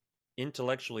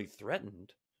intellectually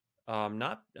threatened, I'm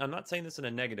not saying this in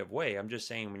a negative way. I'm just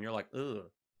saying when you're like, ugh,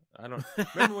 I don't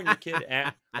remember when your kid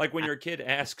like when your kid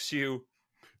asks you,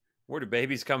 where do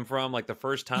babies come from? Like the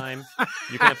first time,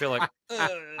 you kind of feel like,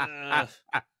 ugh.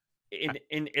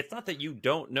 And it's not that you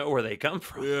don't know where they come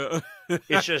from. Yeah.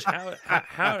 It's just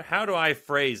how do I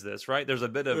phrase this? Right? There's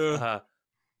a Yeah.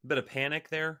 bit of panic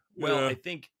there. Well, Yeah. I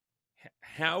think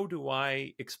how do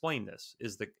I explain this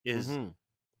is Mm-hmm.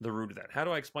 the root of that. How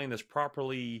do I explain this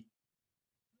properly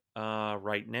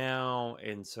right now?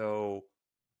 And so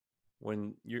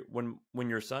when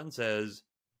your son says,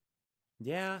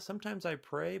 "Yeah, sometimes I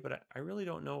pray, but I really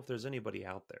don't know if there's anybody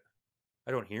out there.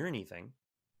 I don't hear anything."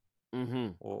 Mm-hmm.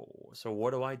 Well, so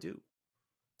what do I do?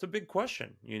 It's a big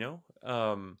question, you know?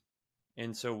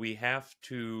 And so we have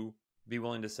to be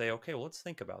willing to say, okay, well, let's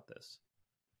think about this.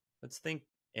 Let's think.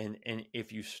 And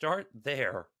if you start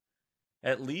there,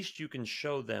 at least you can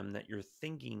show them that you're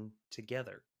thinking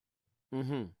together.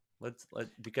 Mm-hmm.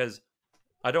 Because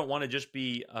I don't want to just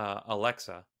be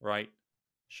Alexa, right?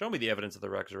 Show me the evidence of the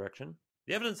resurrection.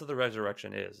 The evidence of the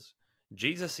resurrection is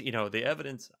Jesus, the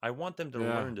evidence. I want them to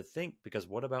Yeah. learn to think, because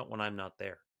what about when I'm not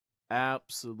there?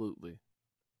 Absolutely.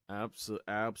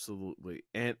 Absolutely.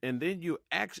 And then you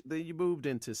moved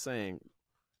into saying,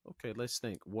 okay, let's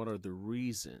think. What are the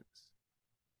reasons?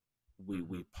 We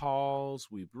Hmm. pause,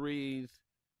 we breathe,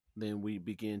 then we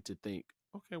begin to think,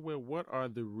 okay, well, what are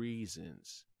the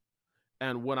reasons?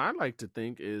 And what I like to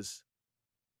think is,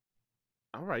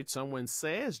 all right, someone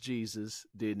says Jesus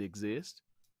didn't exist,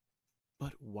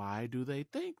 but why do they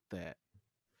think that?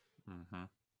 Hmm.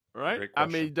 Right? Great I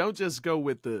question. mean, don't just go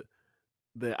with the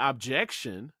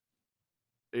objection.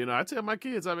 I tell my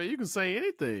kids, I mean, you can say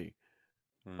anything.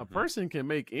 A Hmm. person can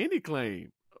make any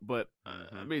claim, but I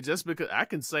Hmm. mean, just because I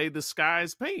can say the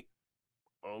sky's pink,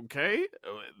 okay.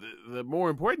 The more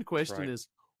important That's question right. is,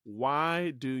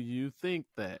 why do you think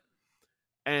that?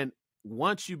 And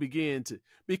once you begin to,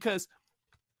 because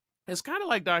it's kind of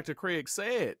like Dr. Craig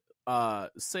says,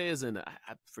 and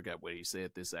I forgot where he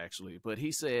said this actually, but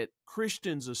he said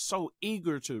Christians are so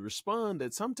eager to respond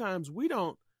that sometimes we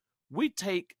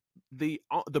take the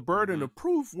burden Hmm. of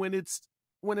proof when it's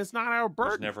not our Was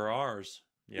burden, never ours.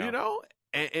 you Yeah. know,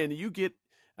 and you get,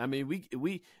 I mean,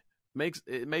 we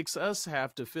makes us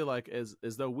have to feel like as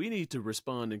though we need to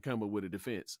respond and come up with a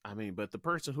defense. I mean, but the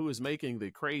person who is making the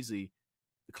crazy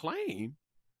claim,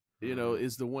 Hmm.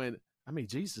 is the one. I mean,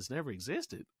 Jesus never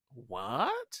existed.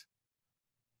 What?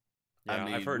 I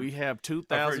Yeah. mean, we have I've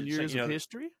 2,000 heard say, years of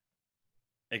history.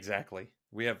 exactly.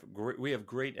 We have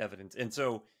great evidence, and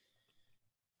so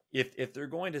if they're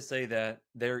going to say that,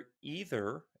 they're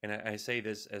either, and I say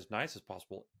this as nice as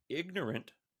possible,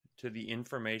 ignorant to the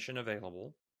information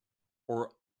available,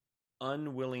 or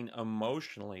unwilling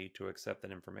emotionally to accept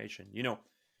that information.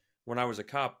 When I was a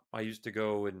cop, I used to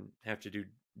go and have to do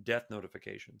death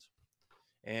notifications.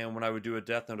 And when I would do a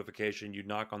death notification, you'd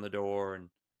knock on the door and,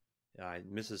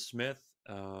 Mrs. Smith,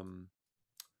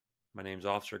 my name's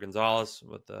Officer Gonzales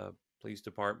with the police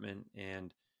department.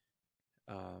 And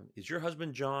is your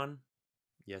husband John?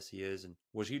 Yes, he is. And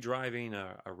was he driving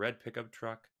a red pickup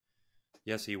truck?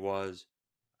 Yes, he was.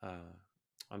 Uh,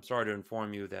 I'm sorry to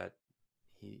inform you that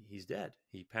he's dead.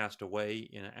 He passed away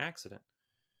in an accident.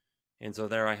 And so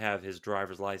there I have his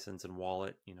driver's license and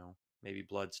wallet, maybe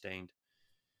blood stained.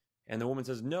 And the woman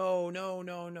says, "No, no,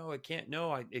 no, no, it can't.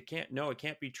 No, it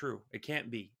can't be true. It can't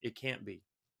be. It can't be."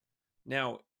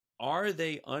 Now, are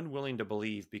they unwilling to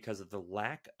believe because of the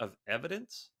lack of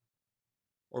evidence,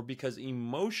 or because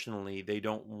emotionally they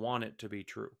don't want it to be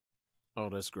true? Oh,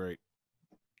 that's great.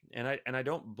 And I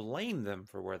don't blame them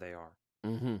for where they are.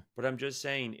 Mm-hmm. But I'm just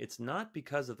saying it's not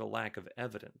because of the lack of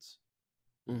evidence.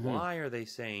 Mm-hmm. Why are they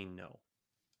saying no?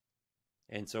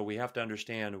 And so we have to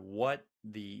understand what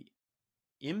the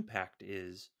impact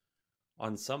is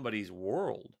on somebody's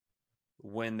world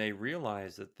when they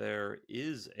realize that there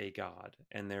is a God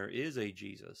and there is a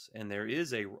Jesus and there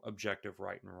is a objective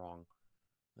right and wrong.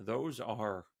 Those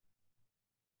are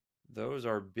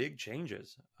big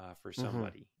changes for Mm-hmm.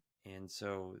 somebody, and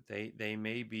so they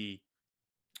may be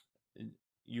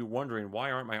you wondering,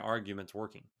 why aren't my arguments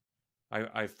working?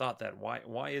 I've thought that,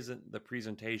 why isn't the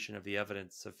presentation of the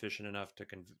evidence sufficient enough to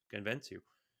convince you?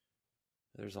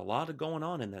 There's a lot of going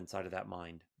on in that side of that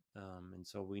mind, and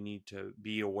so we need to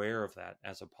be aware of that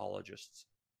as apologists.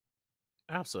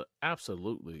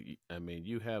 Absolutely. I mean,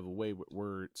 you have a way with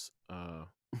words.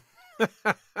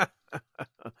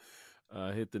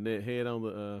 Hit the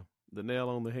nail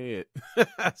on the head.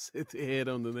 Hit the head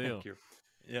on the nail. Thank you.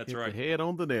 Yeah, that's Hit the right. head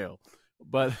on the nail.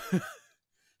 But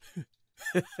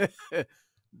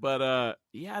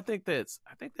yeah, I think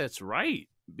that's right,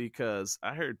 because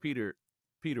I heard Peter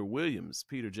J.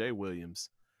 Williams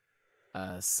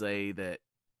say that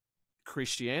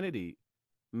Christianity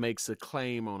makes a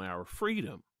claim on our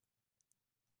freedom,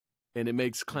 and it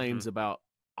makes Hmm. claims about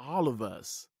all of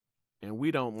us, and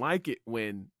we don't like it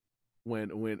when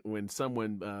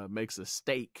someone makes a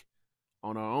stake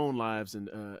on our own lives, and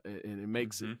it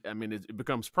makes it. Hmm. I mean, it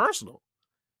becomes personal.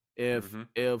 If Hmm.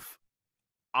 if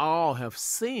all have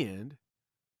sinned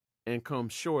and come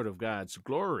short of God's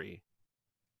glory,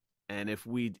 and if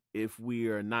we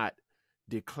are not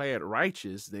declared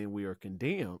righteous, then we are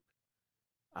condemned.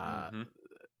 Uh, Hmm.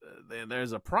 then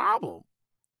there's a problem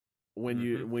when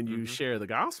Hmm. you Hmm. share the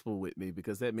gospel with me,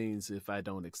 because that means if I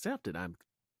don't accept it, I'm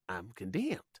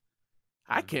condemned.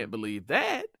 I Hmm. can't believe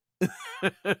that.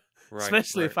 Right,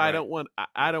 Especially right, if I right. don't want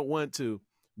I don't want to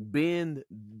bend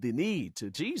the knee to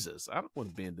Jesus. I don't want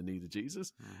to bend the knee to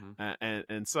Jesus. Hmm.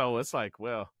 And so it's like,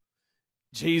 well,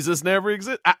 Jesus never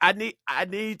exists. I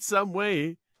need some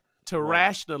way to Right.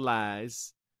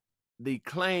 rationalize the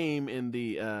claim in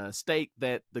the stake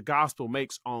that the gospel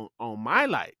makes on my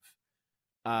life.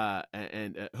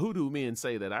 And who do men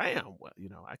say that I am? Well,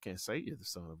 I can't say you're the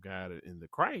Son of God in the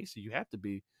Christ. You have to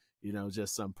be,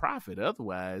 just some prophet.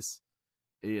 Otherwise,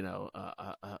 what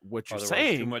you're Otherwise, too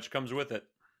saying, much comes with it.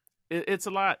 it's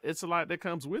a lot. It's a lot that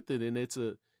comes with it, and it's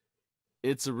a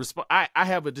response. I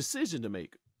have a decision to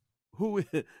make. Who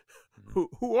Hmm.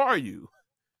 who are you,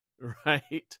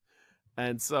 right?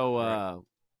 And so Right.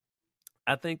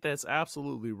 I think that's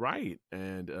absolutely right,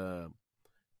 and I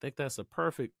think that's a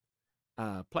perfect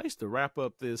place to wrap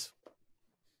up this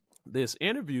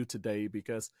interview today,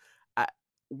 because I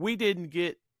we didn't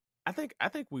get. I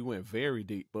think we went very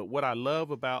deep, but what I love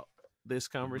about this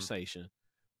Hmm. conversation,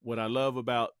 what I love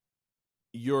about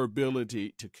your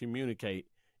ability to communicate,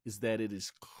 is that it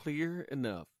is clear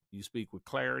enough. You speak with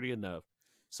clarity enough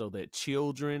so that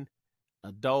children,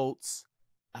 adults,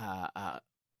 uh, uh,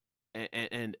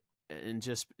 and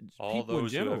just All people in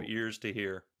those who have general, ears to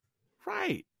hear.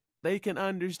 right? They can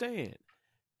understand.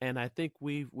 And I think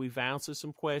we've answered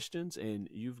some questions, and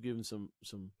you've given some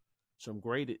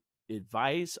great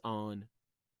advice on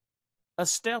a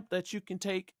step that you can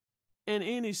take in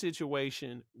any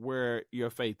situation where your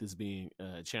faith is being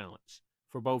challenged,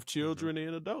 for both Hmm. children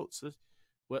and adults.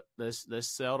 Let's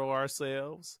settle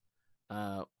ourselves.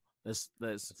 Uh, let's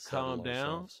Let's calm settle down.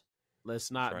 ourselves. Let's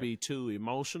That's not right. be too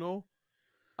emotional.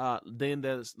 Then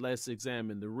let's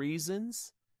examine the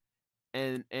reasons,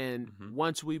 and Hmm.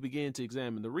 once we begin to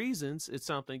examine the reasons, it's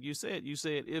something you said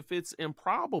if it's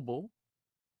improbable,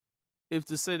 if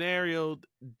the scenario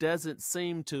doesn't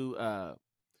seem to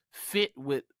fit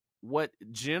with what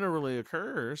generally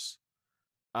occurs,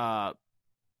 uh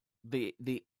the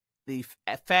the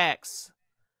facts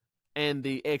and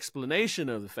the explanation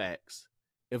of the facts,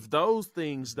 if those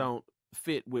things Hmm. don't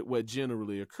fit with what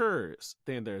generally occurs,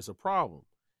 then there's a problem.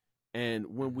 And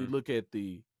when we Hmm. look at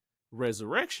the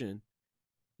resurrection,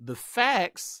 the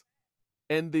facts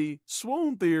and the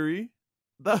swoon theory,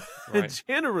 the Right.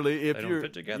 generally, They don't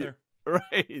fit together.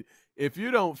 right, if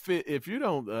you don't fit, if you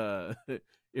don't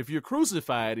if you're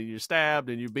crucified and you're stabbed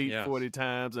and you're beat Yes. 40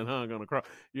 times and hung on a cross,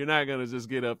 you're not going to just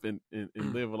get up and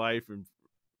live a life and,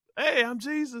 hey, I'm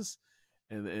Jesus,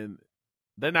 and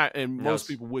they're not, and Now, most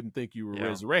people wouldn't think you were yeah,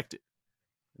 resurrected.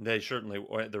 they certainly,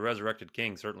 the resurrected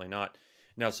king, certainly not.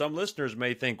 Now, some listeners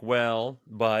may think, well,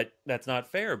 but that's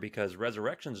not fair because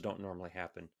resurrections don't normally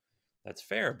happen. That's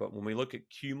fair. But when we look at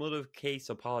cumulative case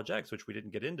apologetics, which we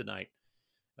didn't get in tonight,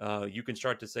 you can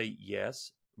start to say,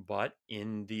 yes, but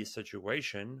in the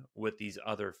situation with these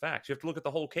other facts, you have to look at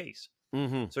the whole case.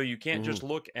 Mm-hmm. So you can't Mm-hmm. just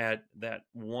look at that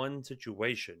one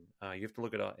situation. You have to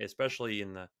look at, especially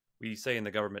we say in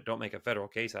the government, don't make a federal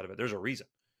case out of it. There's a reason,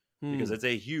 because Mm-hmm. it's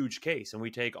a huge case and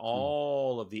we take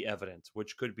all of the evidence,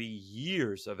 which could be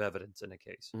years of evidence in a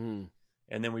case, Mm-hmm.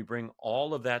 and then we bring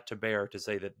all of that to bear to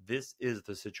say that this is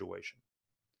the situation.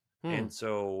 Mm-hmm. And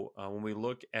so when we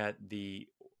look at the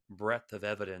breadth of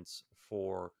evidence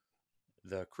for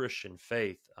the Christian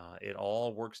faith, it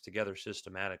all works together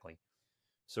systematically.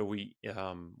 So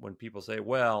when people say,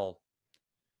 well,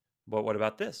 but what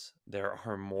about this? There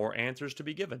are more answers to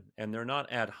be given, and they're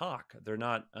not ad hoc. They're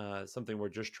not something we're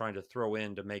just trying to throw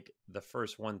in to make the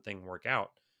first one thing work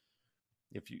out.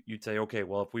 If you'd say, okay,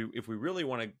 well, if we really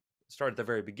want to start at the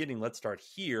very beginning. Let's start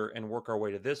here and work our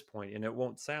way to this point, and it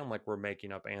won't sound like we're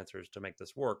making up answers to make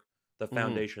this work. The Mm-hmm.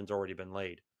 foundation's already been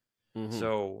laid. Mm-hmm.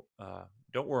 So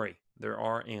don't worry. There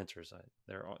are answers.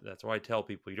 That's why I tell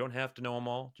people, you don't have to know them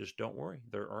all. Just don't worry.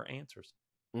 There are answers.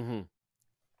 Mm-hmm.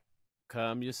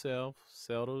 Calm yourself,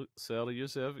 settle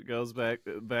yourself. It goes back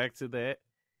to that,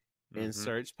 and Mm-hmm.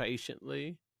 search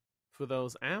patiently for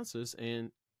those answers,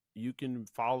 and you can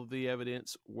follow the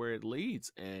evidence where it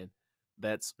leads. And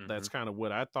that's Mm-hmm. kind of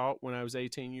what I thought when I was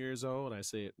 18 years old. I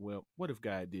said, well, what if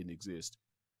God didn't exist?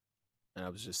 And I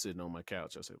was just sitting on my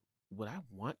couch. I said, would I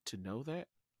want to know that?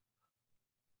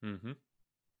 Mm-hmm.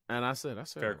 And I said,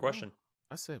 Fair question.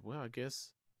 Well, I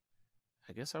guess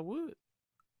I would.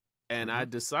 And Mm-hmm. I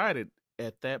decided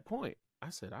at that point, I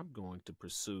said, I'm going to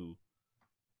pursue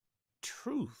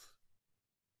truth.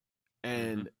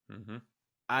 And Mm-hmm.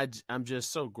 I'm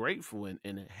just so grateful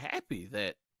and happy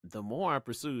that the more I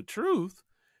pursued truth,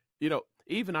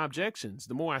 even objections,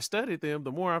 the more I studied them,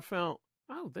 the more I found,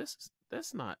 oh,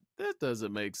 that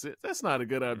doesn't make sense. That's not a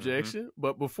good Mm-hmm. objection.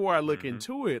 But before I look Mm-hmm.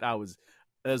 into it, I was,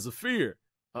 as a fear,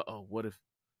 what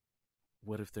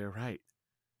if they're right?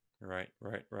 Right.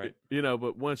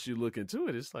 But once you look into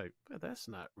it, it's like, that's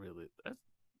not really,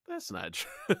 that's not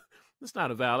true. That's not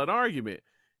a valid argument.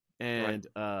 And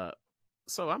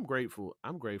so I'm grateful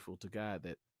to God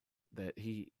that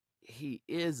he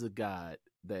is a God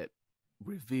that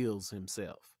reveals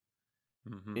himself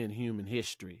Mm-hmm. in human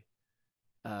history,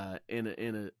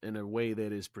 in a way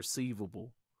that is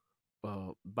perceivable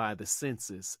by the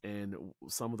senses. And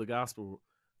some of the gospel,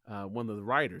 one of the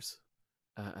writers,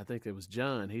 I think it was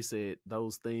John, he said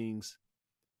those things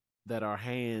that our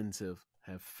hands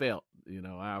have felt,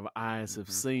 our eyes have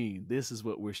seen. This is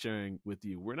what we're sharing with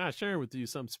you. We're not sharing with you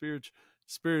some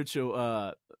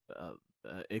spiritual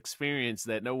experience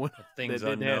that no one Things that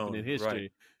didn't happen in unknown. history.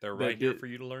 Right. They're right here for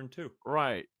you to learn too.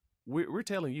 Right. We're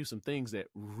telling you some things that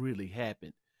really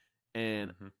happened,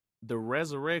 and the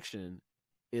resurrection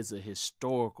is a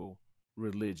historical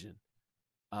religion.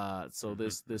 So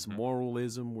this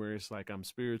moralism where it's like I'm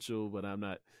spiritual, but I'm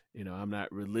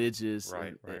not religious.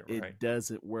 Right. It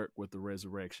doesn't work with the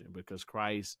resurrection, because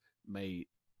Christ made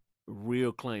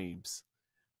real claims.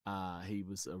 He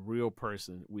was a real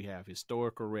person. We have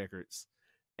historical records,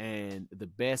 and the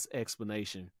best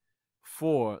explanation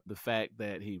for the fact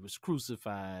that he was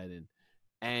crucified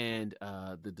and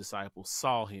the disciples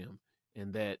saw him,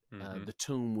 and that the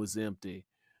tomb was empty,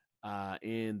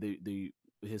 and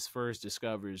his first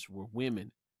discoveries were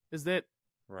women, is that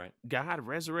God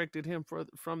resurrected him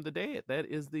from the dead. That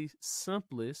is the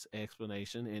simplest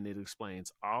explanation, and it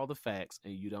explains all the facts,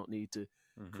 and you don't need to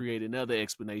create another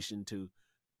explanation to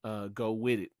go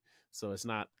with it. So it's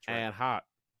not ad hoc,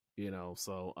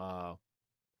 so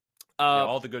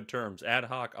all the good terms, ad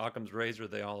hoc, Occam's razor,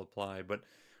 they all apply. But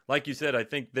like you said, I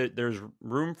think that there's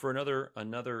room for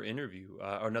another interview,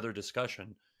 another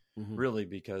discussion, really,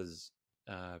 because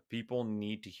people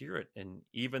need to hear it. And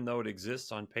even though it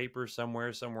exists on paper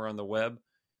somewhere on the web,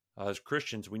 as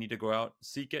Christians, we need to go out,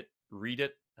 seek it, read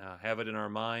it, have it in our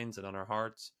minds and on our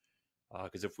hearts.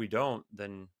 Because if we don't,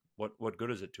 then what good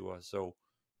is it to us? So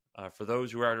for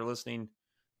those who are listening,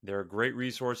 there are great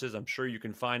resources. I'm sure you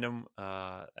can find them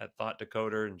at Thought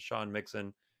Decoder and Sean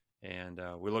Mixon. And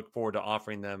we look forward to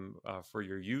offering them for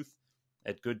your youth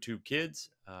at GoodTube Kids,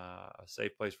 a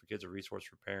safe place for kids, a resource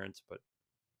for parents. But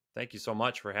thank you so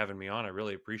much for having me on. I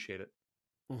really appreciate it.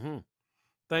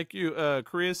 Thank you,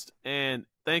 Chris. And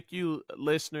thank you,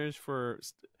 listeners, for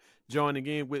joining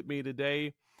in with me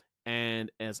today. And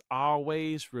as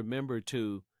always, remember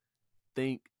to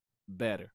think better.